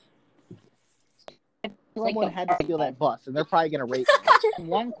 Like Someone a had to steal that bus, and they're probably gonna rape me.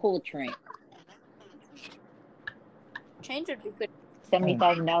 one cool train, Trains would be good.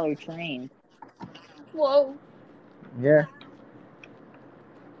 $70,000 train. Whoa. Yeah.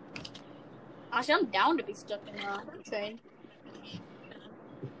 Actually, I'm down to be stuck in a train.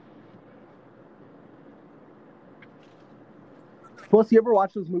 Plus, you ever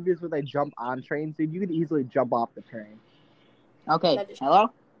watch those movies where they jump on trains, dude? You could easily jump off the train. Okay, That is- hello?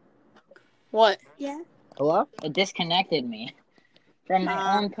 What? Yeah. Hello? It disconnected me from my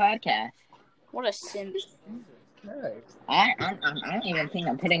Nah. own podcast. What a simp. Nice. I don't even think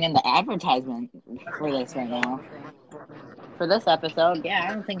I'm putting in the advertisement for this right now. For this episode, yeah,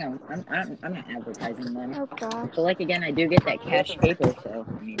 I don't think I'm not advertising them. Oh gosh. So like again, I do get that cash paper, so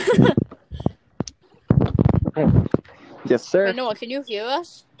I mean, Yes, sir. Wait, Noah, can you hear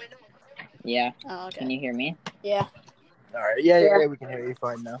us? yeah. Oh, okay. Can you hear me? Yeah. All right. Yeah, we can hear you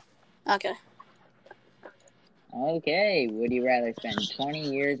fine now. Okay. Okay. Would you rather spend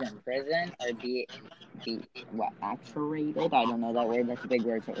 20 years in prison or be what, accelerated? I don't know that word. That's a big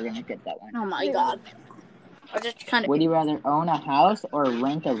word, so we're gonna skip that one. Oh my god. I just kind of. Would you rather own a house or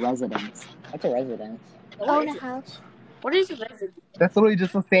rent a residence? What's a residence? Own a house. What is a resident? That's literally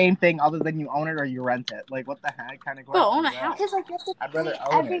just the same thing, other than you own it or you rent it. Like, what the heck kind of question? Bro, own a is that? house. Because like you have to I'd rather pay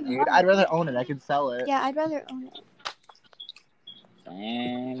own every it, dude. month. I'd rather own it. I could sell it. Yeah, I'd rather own it.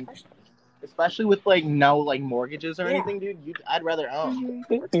 Damn. Especially with like no like mortgages or Yeah. anything, dude. I'd rather own.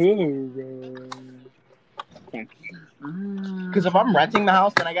 Mhm. Okay. Because if I'm renting the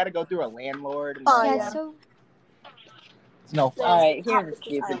house, then I got to go through a landlord. And Oh, Yeah, yeah. so it's no fun. All right, here's a Topic is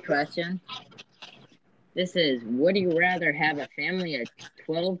stupid island. question. This is: would you rather have a family of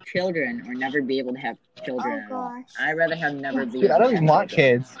 12 children or never be able to have children oh at all? gosh. I'd rather have never be Dude, able I don't to have even want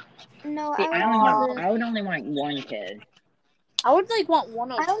children. kids. No, See, I would only want one kid. I would like want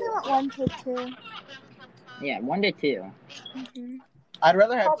one or I two. only want one kid too. Yeah, 1 to 2. Mm-hmm. I'd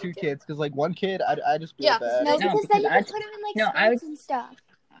rather have Probably 2 two. kids because, like, one kid, I just feel Yeah, 'cause bad. No, No, because then you because can put him in like no, I sports would- and stuff.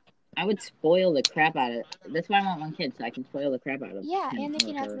 I would spoil the crap out of it. That's why I want one kid, so I can spoil the crap out of Yeah, him and they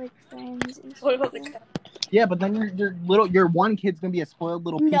can or have her. like friends and What stuff. about the cat? Yeah, but then your one kid's gonna be a spoiled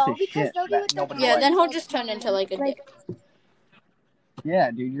little piece No, of because shit they'll be that with their nobody Yeah, likes. then he'll all the just turn into time. like a dick.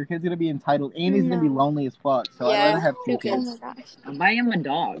 Yeah, dude, your kid's gonna be entitled, and he's gonna be No. lonely as fuck. So Yeah, I'd rather have 2 2 Oh kids. my gosh. I'll buy him a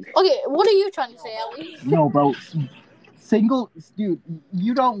dog. Okay, what are you trying to say, Ellie? No, bro, single dude,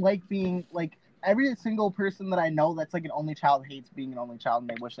 you don't like being like every single person that I know that's like an only child hates being an only child, and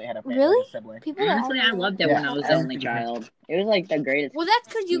they wish they had a family, Really? a sibling. People are Honestly, I everywhere. loved it Yeah, when I was the every only single person. child. It was like the greatest. Well, that's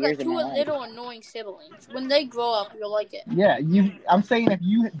because you got Years of 2 my life. little annoying siblings. When they grow up, you'll like it. Yeah, I'm saying if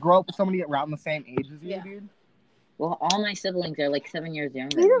you grow up with somebody around the same age as you, Yeah. dude. Well, all my siblings are like 7 years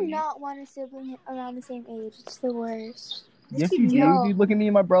younger You than do me. not want a sibling around the same age. It's the worst. Yes, you do, No. dude. Look at me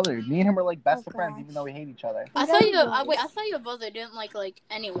and my brother. Me and him are like best Oh, of friends, gosh. even though we hate each other. I Is thought that you. right? Wait, I thought your brother didn't like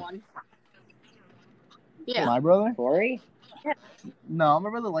anyone. Yeah. My brother? Corey? No, my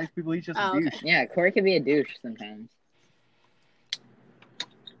brother likes people. He's just a Oh, okay. douche. Yeah, Corey could be a douche sometimes.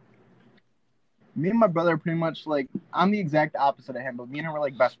 Me and my brother are pretty much like I'm the exact opposite of him, but me and him are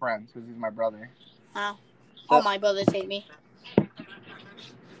like best friends because he's my brother. All my brothers hate me.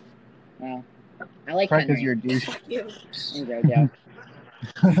 Well, I like Because Henry you're a douche. You. and JoJo.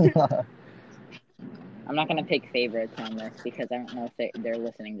 I'm not gonna pick favorites on this because I don't know if they're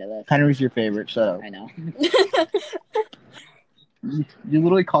listening to this. Henry's your favorite. Shut up. I know. You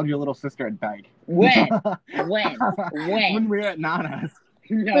literally called your little sister a dyke. When When we were at Nana's.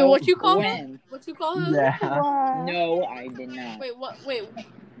 No. Wait, what you call her? when? What you call her? Yeah. Wow. No, I did not. Wait, what? Wait,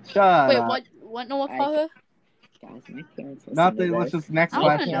 Shut wait, up. what? What Noah call her? Guys, my parents listen Nothing. to Let's this. just next I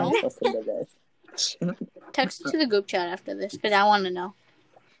wanna question. know. Parents listen to this. Text to the group chat after this because I want to know.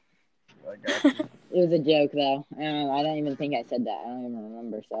 I got you. It was a joke, though. I don't even think I said that. I don't even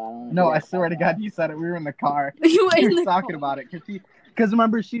remember, so I don't know. No, I swear to God, you said it. We were in the car. You were We in were the talking car. about it because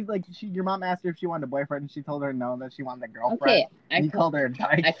remember your mom asked her if she wanted a boyfriend, and she told her no, that she wanted a girlfriend. Okay, And you called her a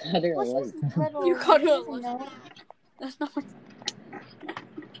dyke. I called her a Well, lesbian. she's little. You called her a She doesn't know. That's not what.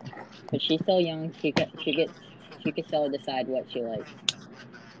 But she's still young. She could still decide what she likes.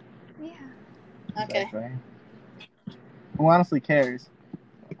 Yeah. Okay. That's right. Who honestly cares?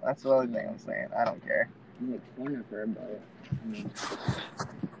 That's the only thing I'm saying. I don't care. I make fun of her, but I mean,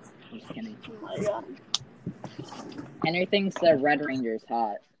 I'm just kidding. Oh my god. Henry thinks the Red Ranger's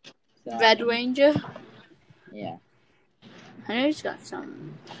hot. So, Red Ranger. Yeah. Henry's got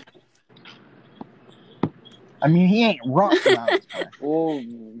some. I mean, he ain't wrong. No, it's fine. Oh,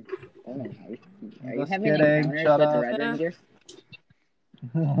 are you Just having kidding. encounters Shut with up. the Red Ranger?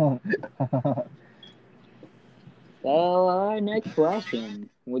 So, our next question.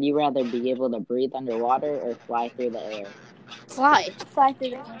 Would you rather be able to breathe underwater or fly through the air? Fly. Fly through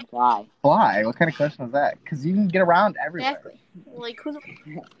the air. Fly. Why? What kind of question is that? Because you can get around everywhere. Exactly. Like who?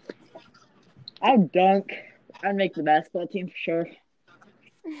 I'd dunk. I'd make the basketball team for sure.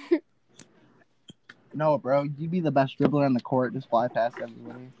 No, bro. You'd be the best dribbler on the court. Just fly past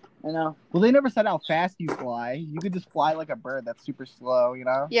everybody. I know. Well, they never said how fast you fly. You could just fly like a bird. That's super slow, you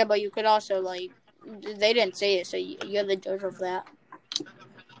know? Yeah, but you could also like. They didn't say it, so you're the judge of that.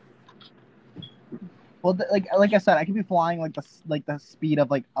 Well, like I said, I could be flying like the speed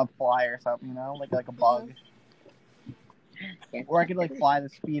of like a fly or something, you know, like a bug. Yeah. Or I could like fly the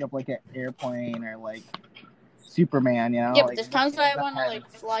speed of like an airplane or like Superman, you know? Yeah, but like, there's times that I the want to head. like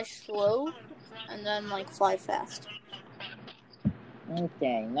fly slow, and then like fly fast.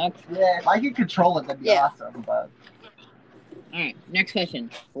 Okay, next. Yeah, if I could control it, that'd be Yeah. awesome. But Alright, next question.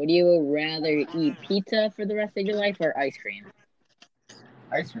 Would you rather eat pizza for the rest of your life or ice cream?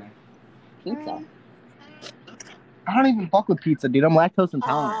 ice cream. Pizza. I don't even fuck with pizza, dude. I'm lactose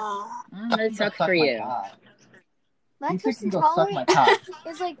intolerant. Ah. That Pizza sucks suck for my you. cock. Lactose Pizza can go suck my intolerant cock.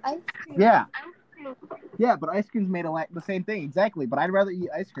 is like ice cream. Yeah. Yeah, but ice cream's made of the same thing, exactly. But I'd rather eat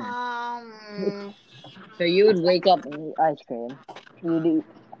ice cream. So you would wake up and eat ice cream. You'd eat.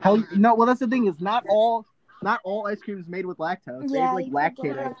 Hell, no. Well, that's the thing is not all ice cream is made with lactose. They Yeah, have like you could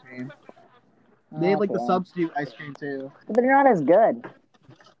lactate get ice cream. They have like the Okay. substitute ice cream too. But they're not as good.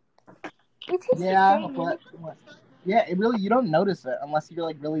 It tastes Yeah, the same. but Yeah, it really, you don't notice it unless you're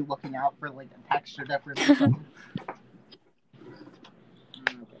like really looking out for like a texture difference or something.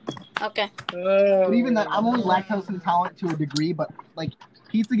 Okay. But even then, I'm only lactose intolerant to a degree, but like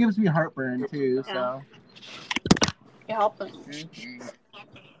pizza gives me heartburn too, so. You're helping. Okay.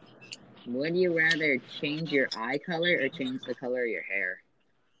 Would you rather change your eye color or change the color of your hair?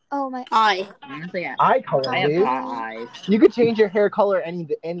 Oh my. Eye. Honestly, Eye color, I have dude. hot eyes. You could change your hair color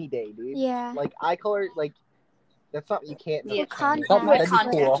any day, dude. Yeah. Like eye color, like that's something you can't. Yeah. change. Contacts.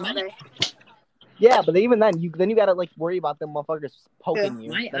 That'd be cool. Yeah, but even then, you gotta like worry about them motherfuckers poking you.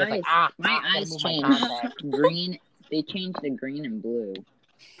 My Then it's like, eyes, my gotta eyes move my change contact. green. They change to green and blue.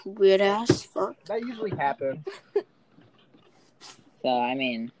 Weird ass fuck. That usually happens. So I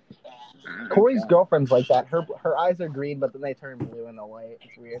mean, Corey's girlfriend's like that. Her eyes are green, but then they turn blue and the white.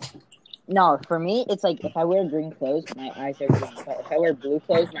 It's weird. no, for me, it's like if I wear green clothes, my eyes are green. But if I wear blue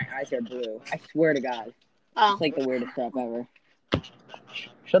clothes, my eyes are blue. I swear to God, Oh. it's like the weirdest stuff ever.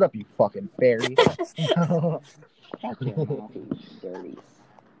 Shut up, you fucking fairy. Shut your mouth, you dirty.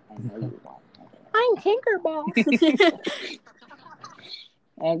 I know you want. I'm Tinkerbell.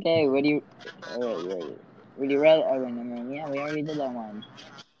 Okay, would you? Wait. Would you rather? Oh, wait, no, yeah, we already did that one.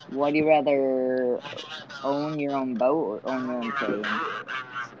 Would you rather own your own boat or own your own plane?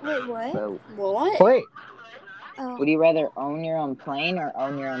 Wait, what? Boat. What? Wait. Oh. Would you rather own your own plane or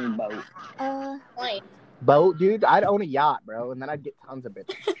own your own boat? Plane. Boat, dude. I'd own a yacht, bro, and then I'd get tons of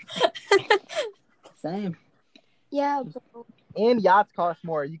bitches. Same. Yeah. But, And yachts cost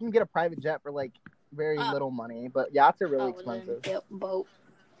more. You can get a private jet for like very little money, but yachts are really expensive. Yep, boat.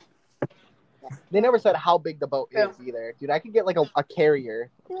 They never said how big the boat is either. Dude, I could get like a carrier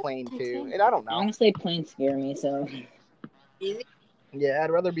plane too. And I don't know. Honestly, planes scare me, so. Yeah,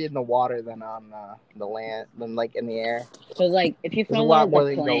 I'd rather be in the water than on the land, than like in the air. So, like, if you There's a fall lot out more of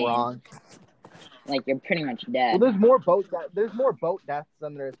that the can plane, go wrong. like, you're pretty much Well, dead. there's more boat deaths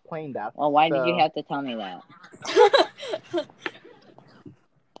than there's plane deaths. Well, why did you have to tell me that?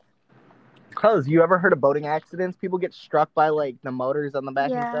 Cause you ever heard of boating accidents? People get struck by like the motors on the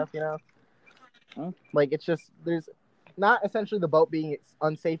back and Yeah. stuff, you know? Huh? Like it's just there's not essentially the boat being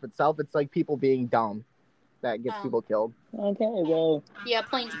unsafe itself, it's like people being dumb that gets people killed. Okay, well, Yeah,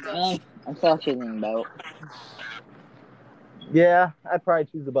 plane's good. I'm still choosing boat. Yeah, I'd probably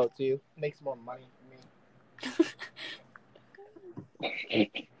choose the boat too. Makes more money for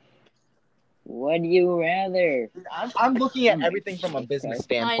me. Would you rather? I'm looking at everything from a business I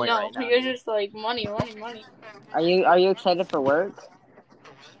standpoint know. right now. You're just like money. Are you excited for work?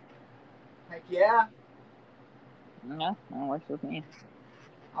 Heck yeah. No, that works with me.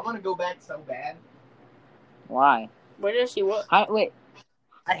 I want to go back so bad. Why? Where does he work? Wait,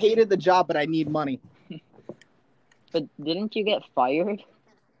 I hated the job, but I need money. but didn't you get fired?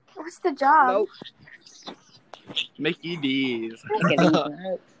 what's the job? Nope. Mickey D's. Look at these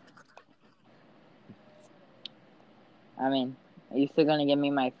nuts. I mean, are you still gonna give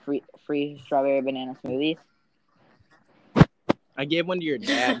me my free strawberry banana smoothies? I gave one to your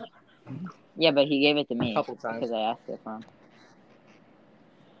dad Yeah, but he gave it to me a couple times. because I asked it for him.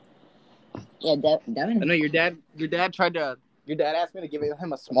 Yeah, Devin. I know your dad tried to. Your dad asked me to give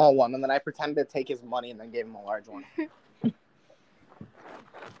him a small one, and then I pretended to take his money and then gave him a large one.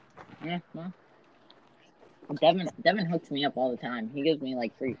 Yeah, well, Devin hooks me up all the time. He gives me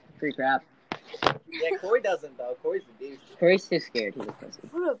like free crap. Yeah, Corey doesn't though. Corey's a douche. Corey's too scared. He's a pussy.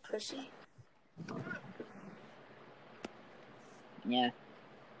 What a pussy. Yeah.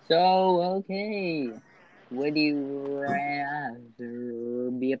 So okay, would you rather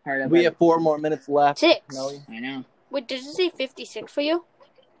be a part of? We have 4 more minutes left. 6. No, I know. Wait, does it say 56 for you?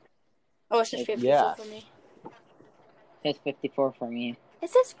 Oh, it says 54 Yeah. for me. It's 54 for me. It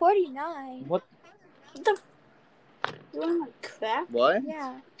says 49. What? What the? You want my crap? What?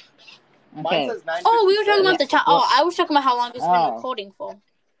 Yeah. Okay. Mine says 9. Oh, we were talking about the time. Well- Oh, I was talking about how long it's been Oh. recording for.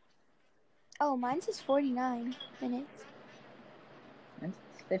 Oh, mine says 49 minutes. It's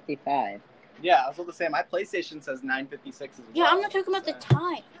 55. Yeah, I was about to say my PlayStation says 9:56 as well. Yeah, I'm not talking about the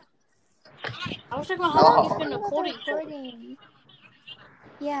time. I was talking about how long it's been Oh, recording for. recording.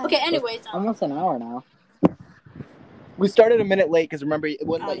 Yeah. Okay, anyways. Almost an hour now. We started a minute late because remember it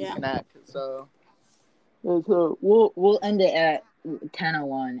wouldn't Oh, let you yeah. connect. So So we'll end it at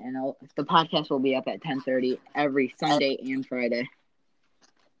 10:01, and the podcast will be up at 10:30 every Sunday and Friday.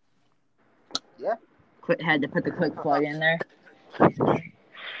 Yeah. Had to put the quick plug in there.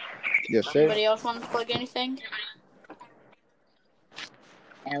 yes, sir. Anybody else want to plug anything?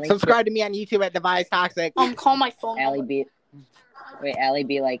 Allie, Subscribe to me on YouTube at Device Toxic. Call my phone. Allie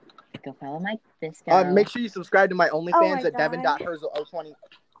be like, go follow my disco. Make sure you subscribe to my OnlyFans my at God. devin.herzel020.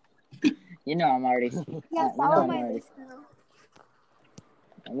 You know I'm already. Yeah, you know follow I'm my already. Visco.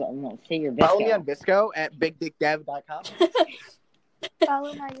 I'm gonna say your Follow me on Visco. Visco at bigdickdev.com.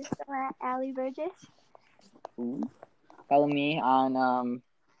 Follow my Visco at Allie Burgess. Ooh. Follow me on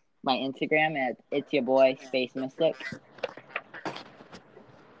my Instagram at it's your boy Space Mystic.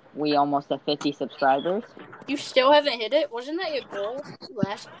 We almost have 50 subscribers. You still haven't hit it? Wasn't that your goal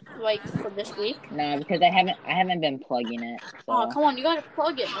for this week? No, because I haven't been plugging it. So Oh, come on, you gotta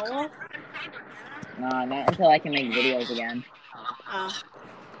plug it, Noah. no, not until I can make videos again. Oh.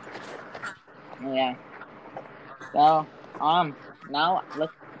 Yeah. So now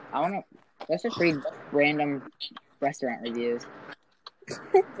let's just read random restaurant reviews.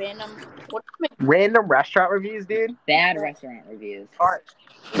 Random. Random restaurant reviews, dude. Bad restaurant reviews.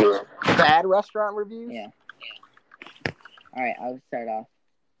 Bad restaurant reviews? Yeah. All right, I'll start off.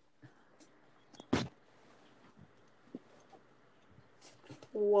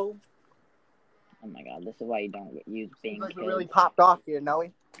 Whoa. Oh my god, this is why you don't use Bing. Like we really popped off here, Noe.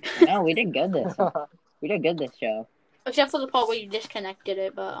 No, we did good this. We did good this show. Except for the part where you disconnected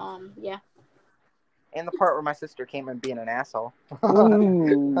it, but yeah. And the part where my sister came in being an asshole.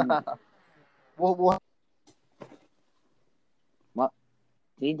 Ooh. Well,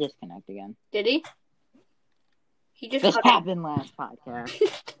 Did he disconnect again? Did he? He just This cut happened last podcast.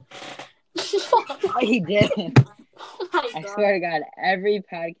 out. No, he didn't. Oh my I god. swear to God, every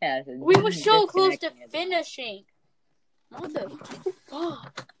podcast is We were so close to disconnecting again. finishing. Mother.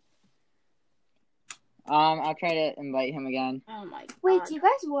 Fuck. I'll try to invite him again. Oh my god. Wait, do you guys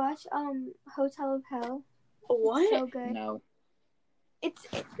watch Hotel of Hell? What? It's so good. No. It's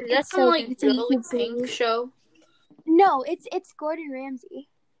Is that it's some so like good. It's a really YouTube pink series. show? No, it's Gordon Ramsay.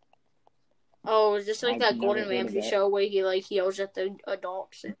 Oh, is this like I've that never Gordon heard of Ramsay it. show where he like yells at the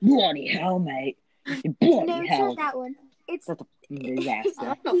adults? Bloody hell, mate. No, Bloody it's hell. not that one. It's That's a disaster.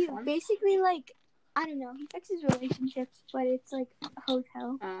 That's no he fun. basically like I don't know. He fixes relationships, but it's like a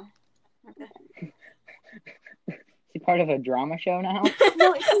hotel. Oh. Okay. Is he part of a drama show now?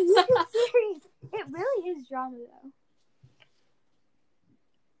 No, it's a YouTube series. It really is drama though.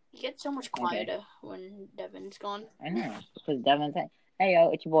 You get so much quieter when Devin's gone. I know. Because Devin's like, hey, yo,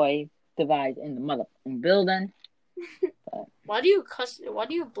 it's your boy, Devise in the motherfucking building. Why do you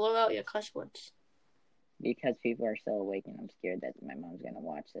blow out your cuss words? Because people are still awake and I'm scared that my mom's going to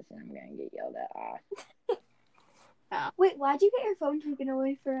watch this and I'm going to get yelled at. Wait, why'd you get your phone taken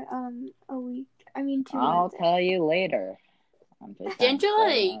away for a week? I mean 2 I'll months. tell you later. I'm just Didn't you,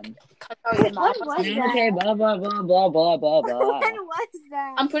 like, cut out your mom? When was that? okay, blah, blah, blah, blah, blah, blah, blah. When was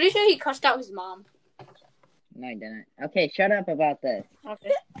that? I'm pretty sure he cussed out his mom. No, I didn't. Okay, shut up about this.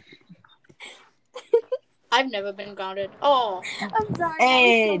 Okay. I've never been grounded. Oh, I'm sorry.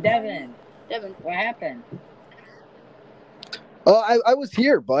 Hey, that was so Devin. Devin. What happened? I was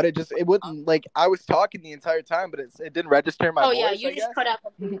here, but it wouldn't, like, I was talking the entire time, but it didn't register my voice, Yeah, you I just guess. cut out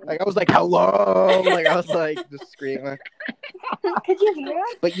completely. Like, I was like, hello! Like, I was like, just screaming. funny. Could you hear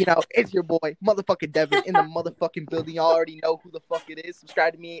us? But, it's your boy, motherfucking Devin, in the motherfucking building. Y'all already know who the fuck it is.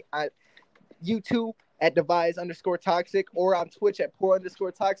 Subscribe to me on YouTube at devise_toxic or on Twitch at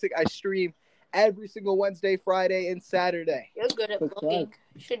pour_toxic. I stream every single Wednesday, Friday, and Saturday. You're good at Good plugging. plug.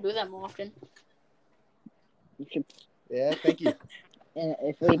 You should do that more often. You should, Yeah, thank you. and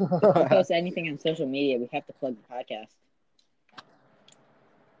if we post anything on social media, we have to plug the podcast.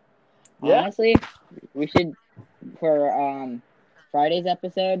 Yeah. Honestly, we should, for Friday's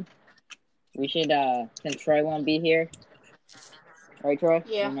episode, we should, since Troy won't be here, right, Troy?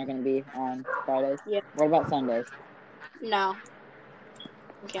 Yeah. We're not going to be on Fridays. Yeah. What about Sundays? No.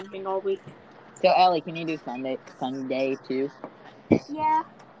 I'm camping all week. So, Ellie, can you do Sunday too? Yeah.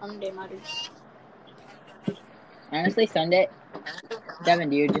 Sunday matters. Honestly, Sunday. Devin,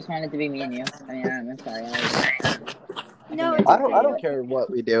 do you just want it to be me and you? I mean, I'm sorry. No, it's I don't care what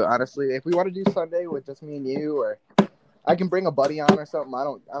we do, honestly. If we want to do Sunday with just me and you, or I can bring a buddy on or something. I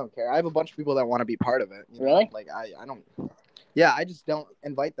don't care. I have a bunch of people that want to be part of it. you know? Really? Like I don't. Yeah, I just don't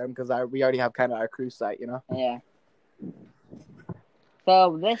invite them because we already have kind of our cruise site, Yeah.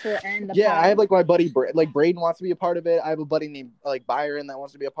 So this will end the Yeah, pod. I have like my buddy Braden wants to be a part of it. I have a buddy named like Byron that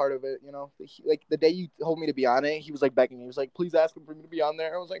wants to be a part of it. Like the day you told me to be on it, he was like begging me. He was like, "Please ask him for me to be on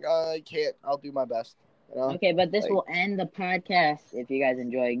there." I was like, "I can't. I'll do my best." Okay, but this Like- will end the podcast. If you guys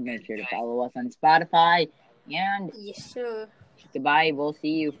enjoyed, make sure to follow us on Spotify. And Yes, sir. goodbye. We'll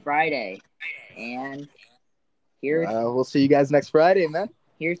see you Friday. And here's We'll see you guys next Friday, man.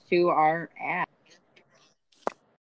 to our app.